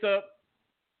I gets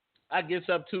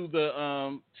up to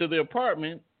the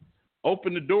apartment,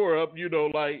 open the door up. You know,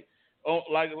 like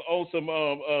on some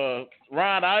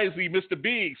Ron Isley, Mr.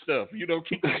 Big stuff. You know,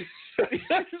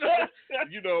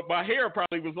 you know, my hair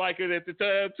probably was like it at the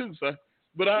time too. So,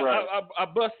 but I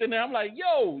bust in there. I'm like,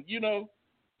 "Yo," you know.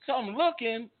 So I'm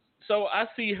looking. So I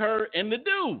see her and the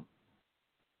dude.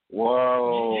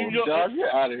 Whoa, dog,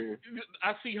 get out of here.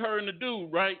 I see her and the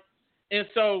dude, right? And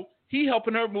so he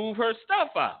helping her move her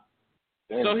stuff out.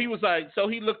 Damn. So he was like, so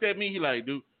he looked at me, he like,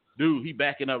 dude, he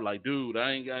backing up like, dude,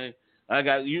 I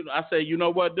got you. I said, you know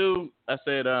what, dude? I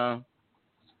said, I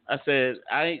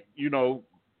ain't, you know,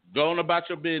 go on about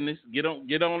your business. Get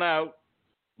on out.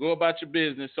 Go about your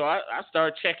business. So I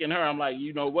started checking her. I'm like,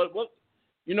 you know what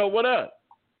up?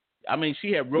 I mean,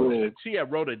 she had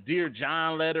wrote a Dear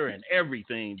John letter and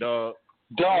everything, dog.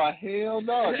 Dog, hell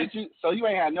no. So you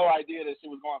ain't had no idea that she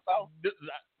was going south?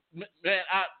 Man,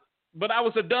 but I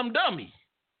was a dumb dummy.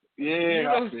 Yeah, you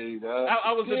know, I see that.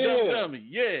 I was a dumb dummy.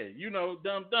 Yeah, you know,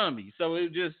 dumb dummy. So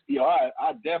it just. Yeah,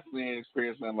 I definitely ain't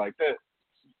experienced nothing like that.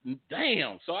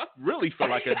 Damn. So I really feel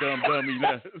like a dumb dummy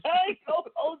now. Hey,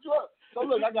 hold you up. So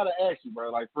look, I gotta ask you,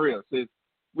 bro. Like for real, since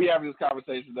we having this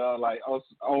conversation, dog, like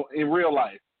in real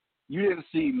life. You didn't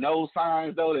see no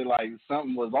signs, though, that, like,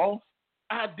 something was off?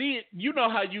 I did. You know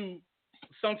how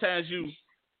sometimes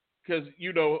because,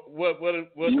 you know, what.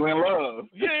 You in love.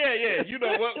 Yeah. You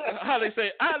know how they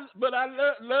say, I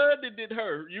loved it did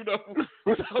her, you know.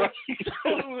 So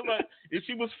it was like, if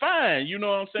she was fine, you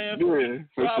know what I'm saying? Yeah,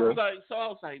 for sure. I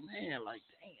was like, man, like,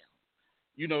 damn.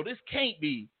 You know, this can't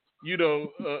be, you know,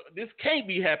 this can't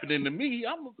be happening to me.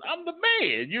 I'm the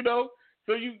man, you know.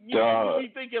 So you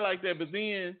be thinking like that, but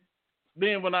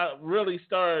then when I really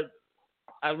started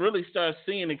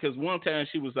seeing it, because one time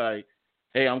she was like,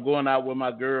 hey, I'm going out with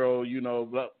my girl, you know.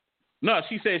 But no,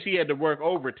 she said she had to work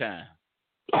overtime.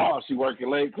 Oh, she working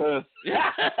late, cuz?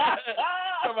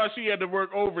 About she had to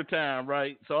work overtime,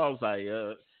 right? So I was like,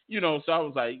 you know,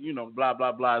 blah,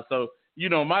 blah, blah. So, you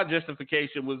know, my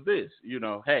justification was this, you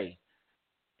know, hey,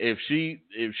 if she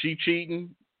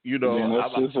cheating, you know. Yeah,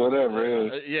 that's just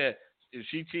whatever, yeah, if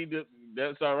she cheated,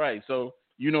 that's all right. So,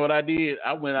 you know what I did?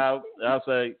 I went out. I was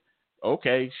like,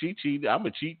 okay, she cheated. I'm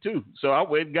going to cheat too. So I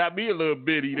went and got me a little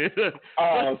bitty there.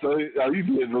 So you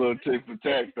did a little tick for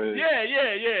tack thing.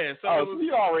 Yeah. So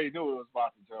you already knew it was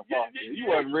about to jump off. You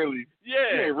wasn't really. You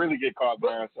didn't really get caught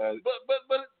by outside.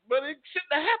 But it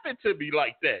shouldn't have happened to me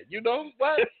like that. You know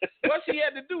why she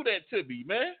had to do that to me,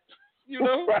 man? You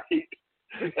know, right?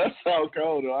 That sounds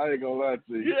cold though. I ain't gonna lie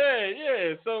to you.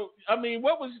 Yeah. So I mean,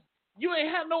 you ain't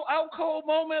had no out cold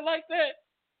moment like that?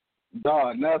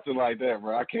 No, nothing like that,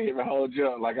 bro. I can't even hold you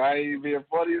up. Like I ain't even being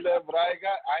funny with that, but I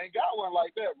ain't got one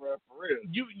like that, bro. For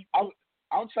real.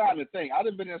 I'm trying to think.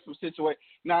 I've been in some situations.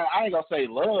 Now I ain't gonna say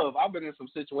love. I've been in some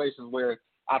situations where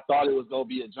I thought it was gonna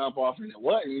be a jump off and it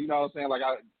wasn't. You know what I'm saying? Like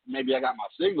maybe I got my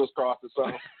signals crossed or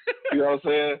something. You know what I'm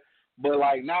saying? But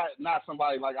like not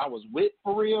somebody like I was with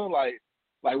for real. Like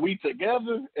we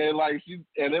together and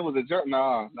and it was a jump.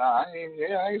 Nah, I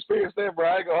ain't experienced that, bro.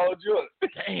 I ain't gonna hold you up.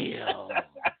 Damn.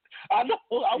 I know.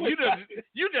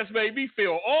 You just made me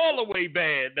feel all the way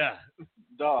bad now.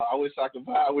 Dog, I wish I could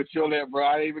vibe with you on that, bro.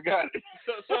 I ain't even got it.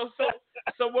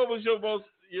 So what was your most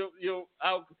your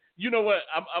out? You know what?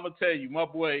 I'm gonna tell you, my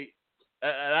boy.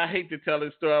 And I hate to tell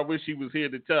his story. I wish he was here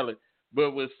to tell it.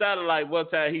 But with Satellite, one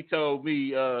time he told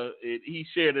me he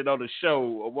shared it on the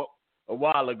show a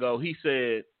while ago. He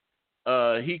said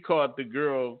he caught the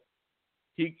girl.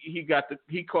 He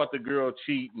caught the girl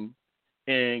cheating.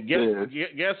 And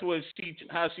guess what?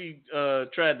 How she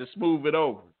tried to smooth it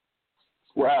over.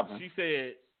 What happened? She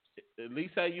said, "At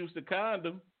least I used the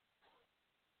condom."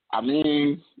 I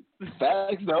mean,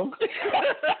 facts though.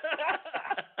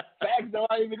 Facts though.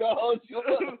 I ain't even gonna hold you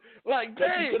up. Like,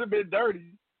 dang. She could have been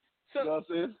dirty. So, you know what I'm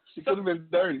saying? She could have been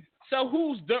dirty. So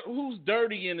who's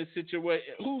dirty in the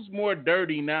situation? Who's more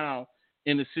dirty now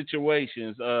in the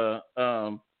situations?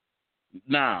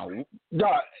 Now, no,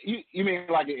 you mean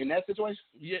like in that situation?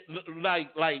 Yeah,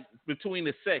 like between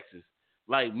the sexes,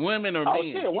 like women or men.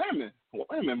 Yeah,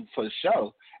 women for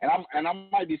sure. And I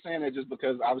might be saying that just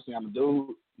because obviously I'm a dude,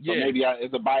 so maybe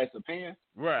it's a biased opinion.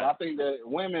 Right. But I think that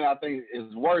women,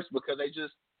 is worse because they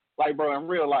just like, bro, in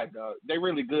real life, dog, they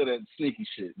really good at sneaky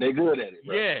shit. They good at it,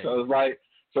 bro. Yeah. So it's like,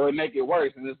 so it make it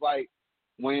worse, and it's like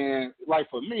when, like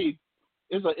for me,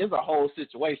 it's a whole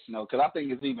situation though, because I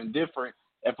think it's even different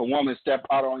if a woman step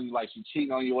out on you, like she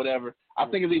cheating on you or whatever. I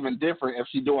think it's even different if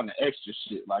she doing the extra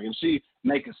shit. Like if she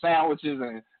making sandwiches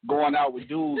and going out with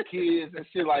dudes, kids and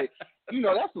shit, like, you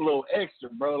know, that's a little extra,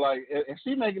 bro. Like if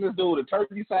she making this dude a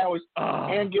turkey sandwich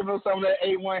and giving him some of that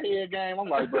A1 head game, I'm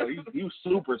like, bro, you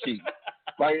super cheap.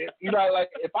 Like, you know, like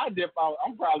if I dip out,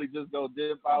 I'm probably just gonna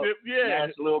dip out,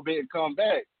 snatch a little bit and come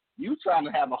back. You trying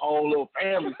to have a whole little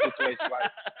family situation,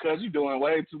 like, because you doing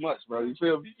way too much, bro. You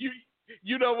feel me?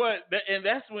 You know what? And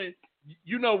that's when,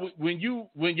 you know, when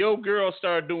your girl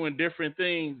start doing different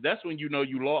things, that's when you know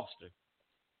you lost her.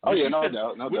 Oh, yeah, no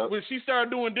doubt. When she started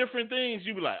doing different things,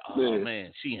 you be like, oh,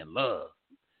 man, she in love.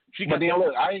 But then,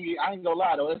 look, I ain't gonna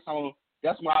lie, though.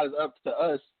 That's why it's up to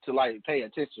us to, like, pay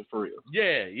attention for real.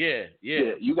 Yeah.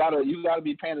 You gotta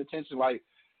be paying attention, like,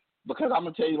 because I'm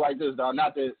gonna tell you like this, dog.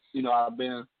 Not that, you know, I've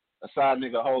been a side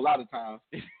nigga a whole lot of times,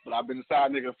 but I've been a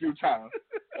side nigga a few times.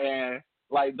 And,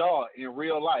 like, dog, in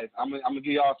real life, I'm gonna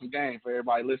give y'all some game for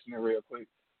everybody listening real quick.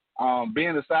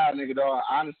 Being a side nigga, dog,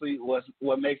 honestly,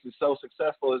 what makes it so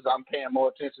successful is I'm paying more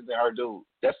attention than her dude.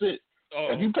 That's it. Oh.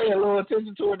 If you pay a little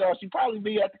attention to her, dog, she probably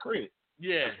be at the crib.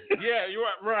 Yeah, you're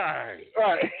right.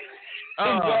 Right.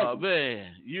 Oh, exactly.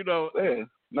 man, you know. Yeah,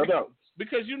 no doubt.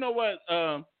 Because you know what?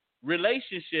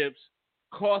 Relationships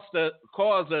cause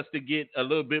us to get a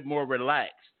little bit more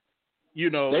relaxed, you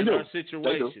know, in our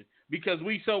situation. Because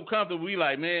we so comfortable, we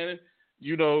like, man,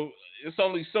 you know, it's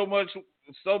only so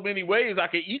many ways I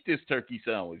can eat this turkey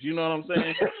sandwich. You know what I'm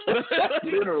saying?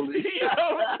 Literally. You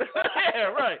know? Yeah,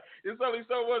 right. It's only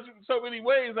so many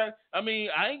ways. I mean,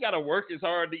 I ain't got to work as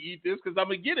hard to eat this because I'm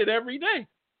going to get it every day.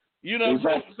 You know?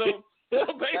 Exactly. So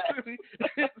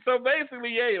basically,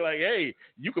 hey,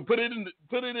 you can put it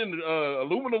in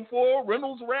aluminum foil,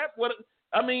 Reynolds wrap,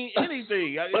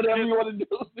 anything. Whatever you want to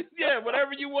do. Yeah,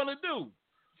 whatever you want to do.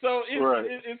 So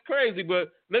it's crazy,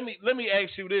 but let me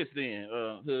ask you this then,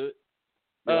 Hood.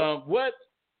 Yeah.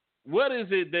 What is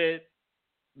it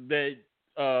that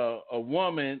a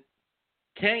woman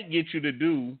can't get you to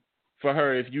do for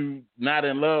her if you're not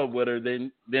in love with her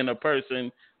than a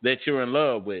person that you're in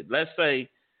love with? Let's say,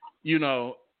 you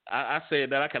know, I said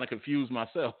that I kind of confused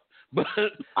myself, but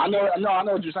I know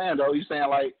what you're saying though. You're saying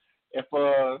like if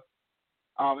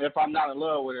I'm not in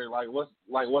love with her,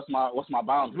 what's my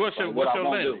boundary? What's your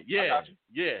limit? Yeah. I got you.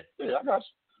 Yeah.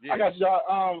 I got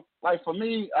you. Like for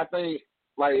me, I think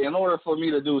like in order for me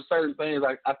to do certain things,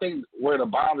 like I think where the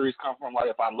boundaries come from, like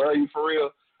if I love you for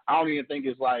real, I don't even think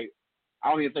it's like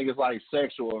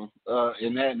sexual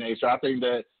in that nature. I think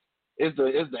that it's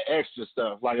the extra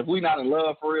stuff. Like if we're not in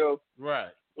love for real, right?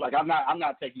 Like I'm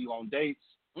not taking you on dates.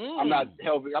 I'm not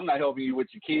helping you with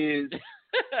your kids.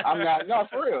 I'm not, no,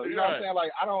 for real. You know what I'm saying?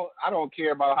 Like I don't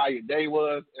care about how your day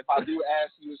was. If I do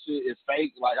ask you shit, it's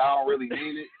fake. Like I don't really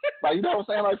mean it. Like, you know what I'm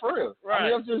saying? Like for real. Right. I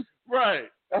mean, that's just right.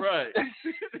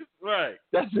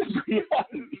 That's just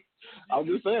reality. I'm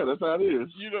just saying, that's how it is.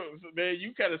 You know, man,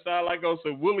 you kind of sound like on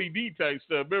some Willie D type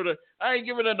stuff. Remember, I ain't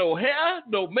giving her no hair,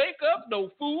 no makeup, no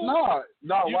food. No.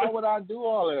 Why would I do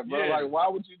all that, bro? Yeah. Like, why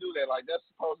would you do that? Like, that's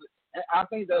supposed to. And I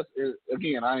think that's,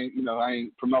 again, I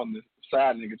ain't promoting this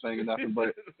side nigga thing or nothing,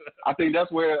 but I think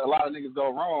that's where a lot of niggas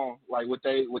go wrong. Like with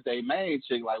they main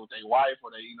chick, like with their wife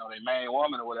or they main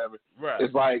woman or whatever. Right.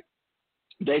 It's like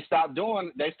they stop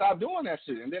doing that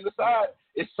shit, and then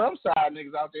it's some side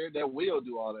niggas out there that will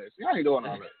do all that. See, I ain't doing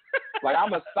all that. Like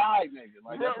I'm a side nigga.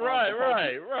 Like that's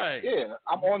right. Yeah,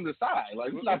 I'm on the side.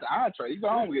 Like it's not the entree. You go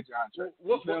home and get your entree.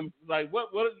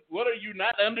 What are you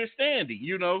not understanding?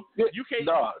 You know, you can't.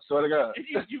 Dog, swear to God.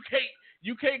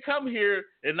 You can't come here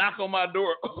and knock on my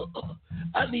door.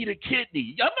 I need a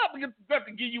kidney. I'm not about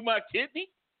to give you my kidney.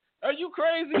 Are you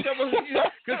crazy?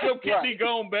 Because your kidney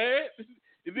gone bad.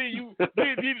 And then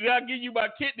I give you my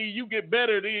kidney, you get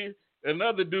better than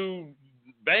another dude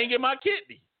banging my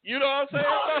kidney. You know what I'm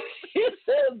saying? He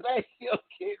said bang your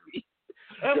kidney.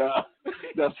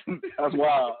 That's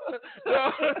wild.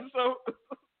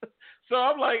 So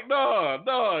I'm like,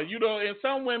 no. You know, and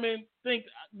some women think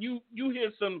you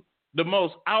hear the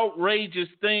most outrageous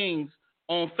things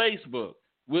on Facebook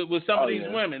with some of these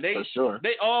women. For sure.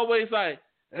 They always like,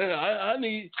 I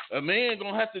need a man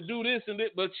gonna have to do this and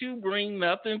that, but you bring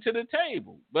nothing to the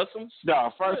table. But some. No,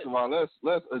 first of all,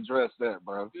 let's address that,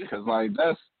 bro, because like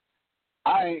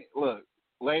look,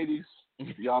 ladies,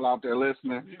 y'all out there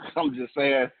listening. I'm just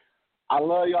saying, I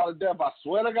love y'all to death. I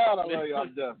swear to God, I love y'all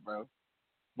to death, bro.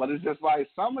 But it's just like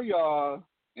some of y'all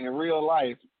in real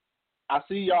life, I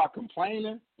see y'all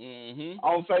complaining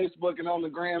on Facebook and on the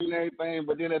gram and everything,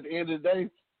 but then at the end of the day,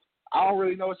 I don't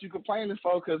really know what you're complaining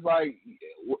for because, like,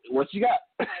 what you got?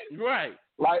 Right.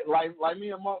 like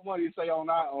me and Money say on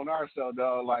our show,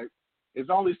 dog. Like, it's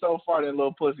only so far that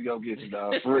little pussy gonna get you,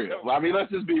 dog. For real. I mean,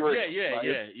 let's just be real. Yeah.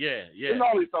 It's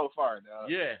only so far, dog.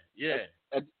 Yeah.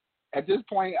 At this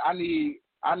point, I need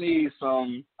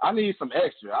some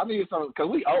extra. I need some, because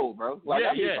we old, bro. Like,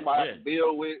 I need somebody to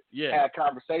build with, have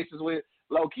conversations with.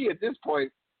 Low key at this point,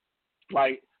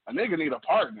 like, a nigga need a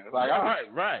partner. Like,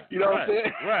 right. You know what I'm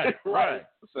saying? Right.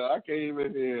 So I can't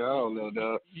even hear. I don't know,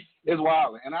 dog. It's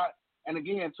wild. And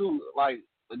again too, like,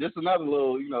 just another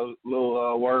little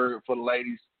word for the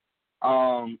ladies.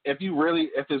 If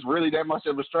it's really that much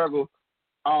of a struggle,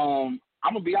 I'm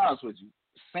gonna be honest with you.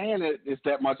 Saying that it's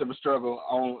that much of a struggle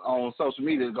on social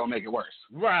media is gonna make it worse.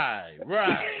 Right.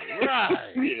 Yeah,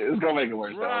 it's gonna make it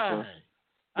worse. Right.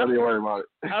 Don't even worry about it.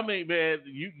 I mean, man,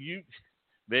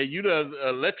 you done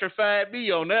electrified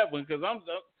me on that one, because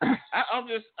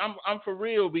I'm for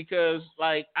real, because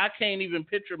like I can't even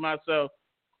picture myself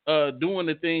doing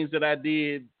the things that I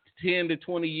did 10 to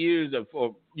 20 years of,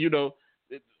 or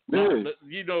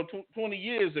 20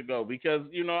 years ago, because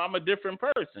I'm a different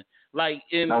person. Like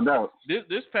in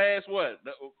this past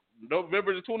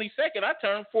November the 22nd, I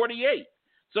turned 48.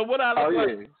 So what I look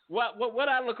like, what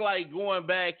I look like going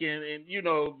back and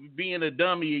being a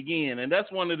dummy again, and that's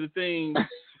one of the things,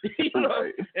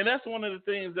 and that's one of the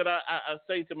things that I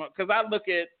say to my, because I look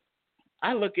at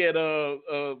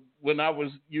when I was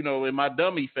in my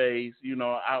dummy phase,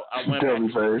 I went dummy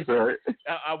phase, right?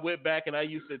 I went back and I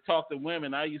used to talk to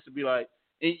women. I used to be like,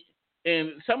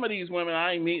 and some of these women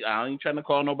I ain't trying to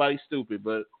call nobody stupid,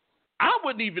 but I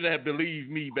wouldn't even have believed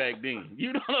me back then.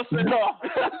 You know what I'm saying?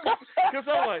 Because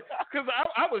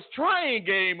I was trying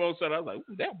game on something. I was like,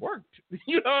 ooh, that worked.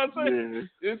 You know what I'm saying?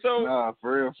 Yeah. And so,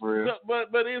 for real. So,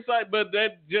 but it's like, but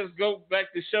that just go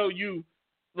back to show you,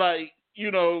 like,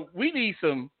 we need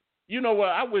some. You know what?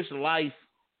 I wish life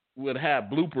would have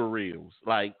blooper reels.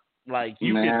 Like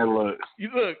you. Man, look.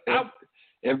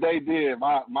 If they did,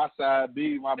 my side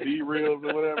B, my B reels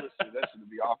or whatever, that should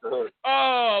be off the hook.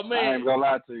 Oh man, I ain't gonna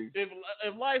lie to you. If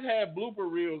life had blooper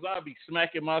reels, I'd be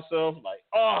smacking myself like,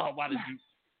 oh, why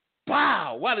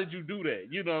did you do that?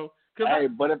 Hey,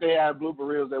 but if they had blooper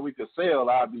reels that we could sell,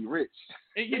 I'd be rich.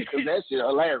 Because that shit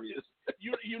hilarious.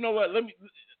 You know what? Let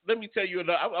me tell you.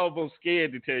 I'm almost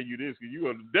scared to tell you this, because you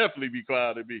will definitely be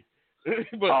clowning me.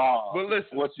 but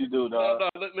listen, what you do, dog?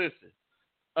 No, listen.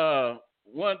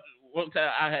 One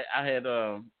time I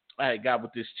had got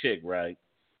with this chick, right?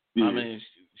 Yeah. I mean,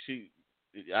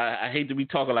 I hate to be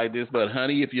talking like this, but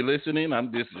honey, if you're listening,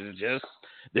 this is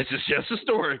just a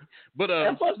story. But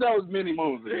and plus that was many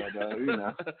moons ago,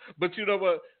 though, But you know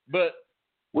what? But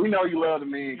we know you love the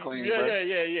mean clean.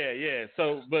 Yeah.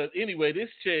 So, but anyway, this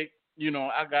chick,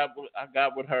 I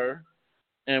got with her,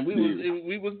 and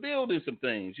we was building some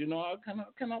things. I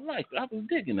kind of liked it. I was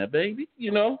digging that, baby.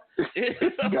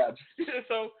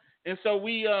 So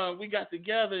we got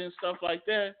together and stuff like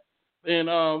that,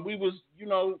 and we was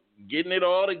getting it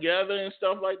all together and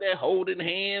stuff like that, holding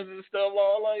hands and stuff.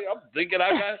 All like, I'm thinking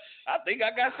I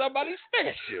got somebody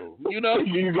special. You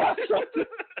got something.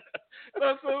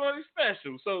 Somebody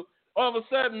special. So all of a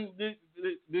sudden,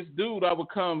 this dude, I would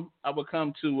come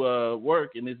to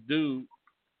work, and this dude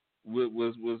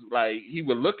was like, he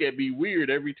would look at me weird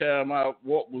every time I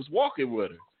was walking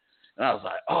with her. And I was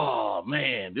like, oh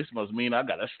man, this must mean I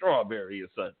got a strawberry or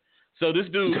something. So this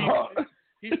dude,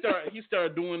 he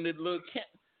started doing this little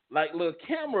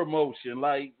camera motion,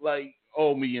 like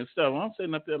on me and stuff. And I'm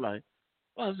sitting up there like,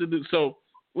 what's it do? So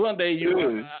one day,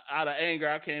 out of anger,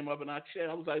 I came up and I checked.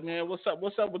 I was like, man, what's up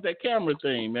with that camera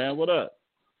thing, man? What up?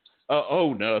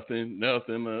 Nothing.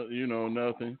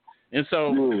 Nothing. And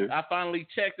so I finally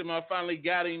checked him. I finally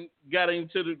got him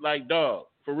to the, like, dog,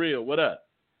 for real, what up?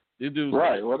 This dude,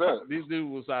 right, what up? This dude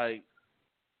was like,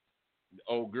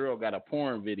 old girl got a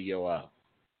porn video out.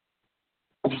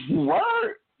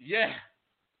 What? Yeah.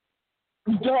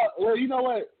 Well, you know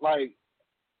what? Like,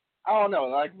 I don't know.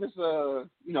 Like, this,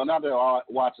 not that I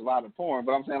watch a lot of porn,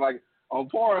 but I'm saying, like, on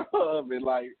Pornhub and,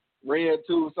 like, Red,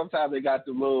 too, sometimes they got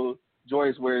the little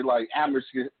joints where, like, amateurs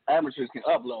can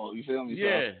upload. You feel me?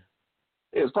 Yeah. So,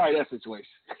 it's probably that situation.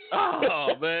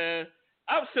 Oh, man.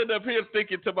 I'm sitting up here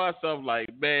thinking to myself, like,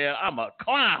 man, I'm a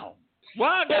clown.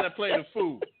 Why I got to play the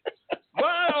fool?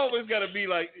 Why I always got to be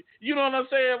like, you know what I'm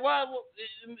saying? Why,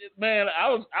 man, I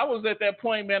was at that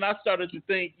point, man, I started to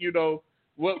think,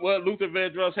 what Luther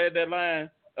Vandross had that line,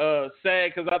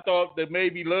 sad because I thought that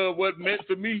maybe love wasn't meant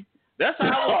for me. That's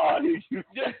how I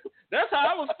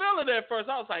was feeling at first.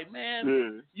 I was like,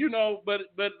 man,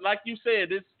 but like you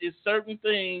said, it's certain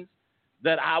things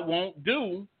that I won't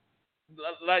do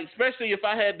like especially if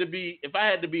I had to be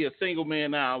a single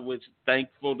man now, which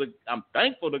I'm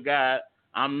thankful to God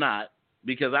I'm not,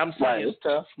 because I'm saying right, it's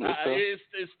tough.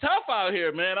 It's tough out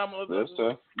here, man. It's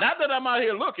tough. Not that I'm out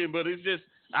here looking, but it's just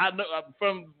I know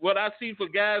from what I see for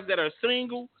guys that are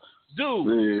single,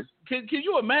 dude. Yeah. Can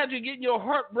you imagine getting your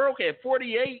heart broke at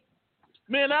 48?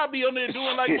 Man, I'll be on there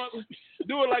doing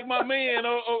like my man.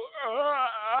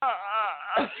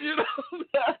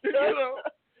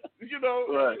 You know,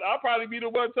 right. I'll probably be the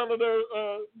one telling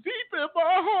her, deep in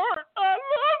my heart, I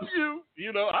love you.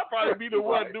 You know, I'll probably be the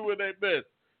one doing that best.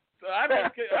 So I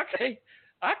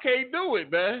can't do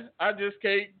it, man. I just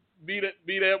can't be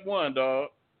that one, dog,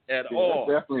 at all.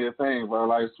 That's definitely a thing, bro.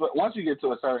 Like, once you get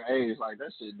to a certain age, like,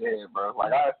 that shit dead, bro.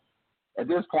 Like, at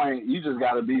this point, you just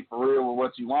got to be for real with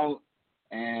what you want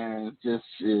and just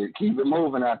keep it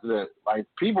moving after that. Like,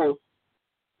 people...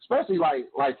 Especially like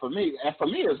for me, and for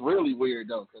me it's really weird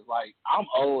though, cause like I'm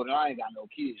old and I ain't got no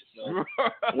kids, so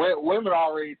women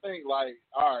already think like,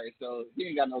 all right, so he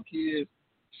ain't got no kids,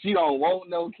 she don't want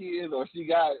no kids, or she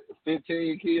got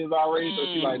 15 kids already, so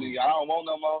she like, nigga, I don't want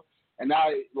no more, and now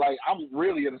like I'm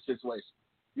really in a situation,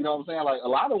 you know what I'm saying? Like a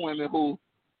lot of women who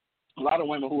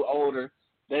older,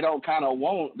 they don't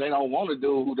want to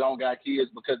do who don't got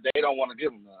kids because they don't want to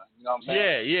give them none. You know what I'm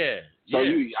saying? Yeah. So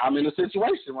I'm in a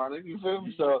situation, right? You feel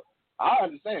me? So I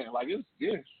understand. Like it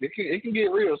can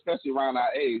get real, especially around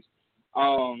our age.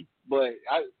 But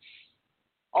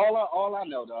all I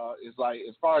know, dog, is like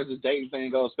as far as the dating thing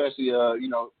goes, especially you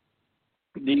know,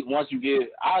 once you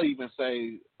get, I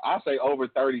say over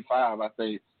 35. I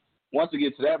think once you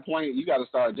get to that point, you got to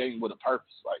start dating with a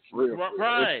purpose, like for real.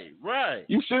 Right.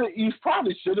 You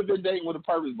probably should have been dating with a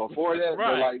purpose before that,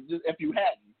 but like just if you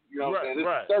hadn't, you know what I'm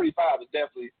saying? 35 is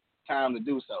definitely time to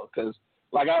do so, because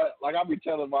like I be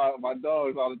telling my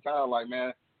dogs all the time, like,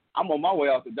 man, I'm on my way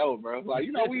out the door, bro. Like,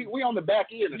 you know, we on the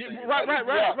back end of things. Right.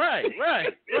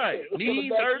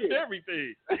 Needs, hurts,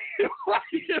 everything. Right.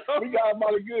 You know? We got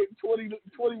about a good 20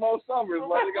 more summers,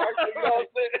 like, you know what I'm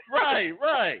saying?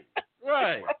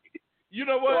 Right. You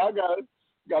know what? So I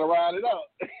gotta ride it out.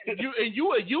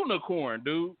 You a unicorn,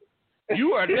 dude.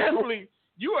 You are definitely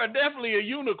a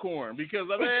unicorn, because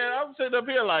man, I'm sitting up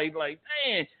here like,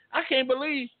 man, I can't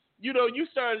believe, you know, you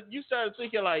started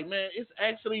thinking like, man, it's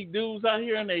actually dudes out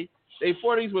here in they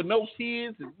 40s with no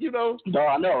kids, you know. No,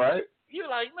 I know, right? You're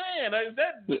like, man,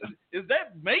 is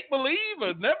that make believe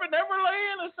or never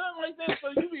land or something like that? So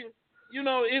you be, you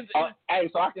know, hey,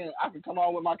 so I can come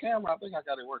on with my camera. I think I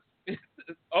got it working.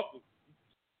 Oh,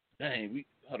 dang,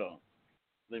 hold on.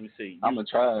 Let me see. I'm gonna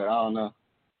try it. I don't know.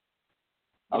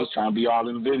 I was trying to be all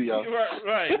in the video.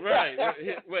 Right.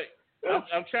 Wait,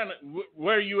 I'm trying to.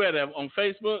 Where are you at? On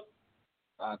Facebook?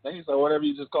 I think so. Whatever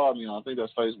you just called me on, I think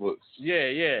that's Facebook.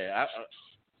 Yeah.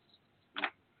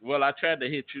 Well, I tried to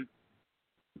hit you.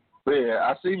 Yeah,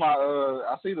 I see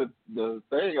I see the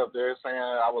thing up there saying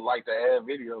I would like to add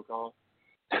video call.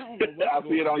 I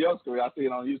see it on your screen. I see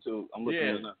it on YouTube. I'm looking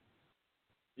at it now.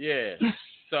 Yeah.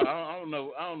 So I don't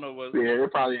know what. Yeah,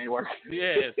 it probably ain't working.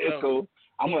 Yeah, it's cool.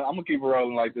 I'm gonna keep it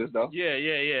rolling like this though.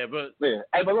 Yeah. But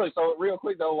hey, but look, so real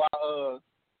quick though,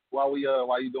 while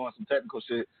you doing some technical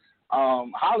shit,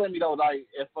 holler at me though, like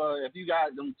if you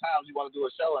got them times you want to do a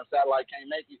show and satellite can't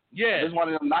make it. Yeah. It's one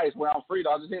of them nights where I'm free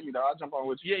though. Just hit me though. I'll jump on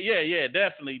with you. Yeah.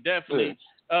 Definitely. Cause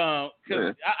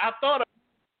I thought.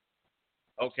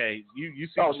 Okay, you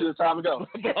see. Oh, shit, it's time to go.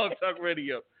 Blog Talk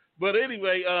Radio. But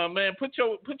anyway, man, put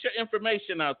your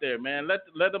information out there, man.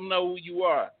 Let them know who you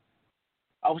are.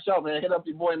 Oh, for sure, man. Hit up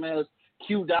your boy, man. It's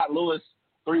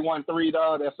Q.Lewis313,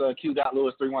 dog. That's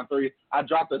Q.Lewis313. I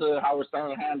dropped the Hood Howard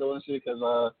Stern handle and shit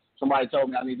because somebody told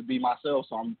me I need to be myself,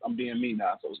 so I'm being me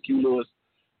now. So it's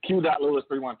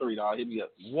Q.Lewis313, dog. Hit me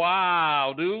up.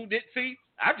 Wow, dude. See,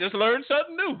 I just learned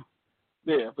something new.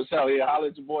 Yeah, for sure. Yeah, holler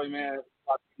at your boy, man.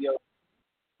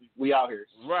 We out here.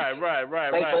 Right.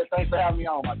 Thanks for having me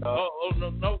on, my dog. Oh,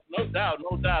 no doubt.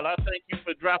 I thank you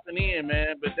for dropping in,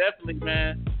 man. But definitely,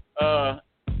 man,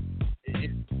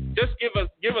 just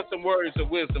give us some words of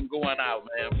wisdom going out,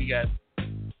 man.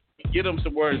 Get them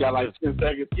some words. You got like 10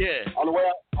 seconds. Yeah. On the way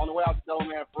out the door,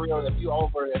 man. For real, if you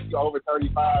over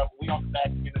 35, we on the back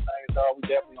end of things, dog. We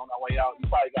definitely on our way out. You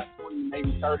probably got 20,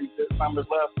 maybe 30 summers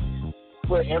left.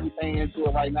 Put everything into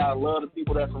it right now. Love the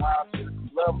people that's around you. If you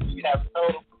love them, you have to tell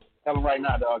them. Tell them right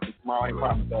now, dog, because tomorrow ain't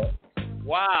promised that.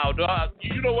 Wow, dog.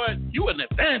 You know what? You an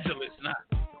evangelist now.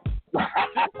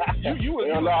 you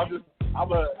I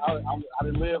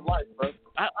didn't live life, bro.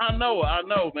 I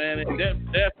know, man. And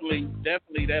definitely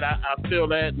that I feel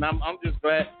that, and I'm just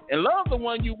glad. And love the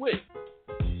one you with.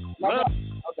 Love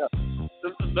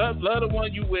the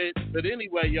one you with. But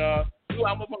anyway, y'all,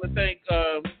 I want to thank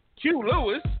Q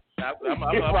Lewis. I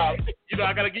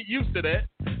got to get used to that.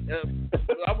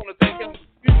 I want to thank him,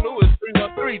 Q Lewis,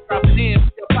 313, dropping in.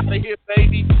 Get out of here,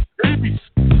 baby.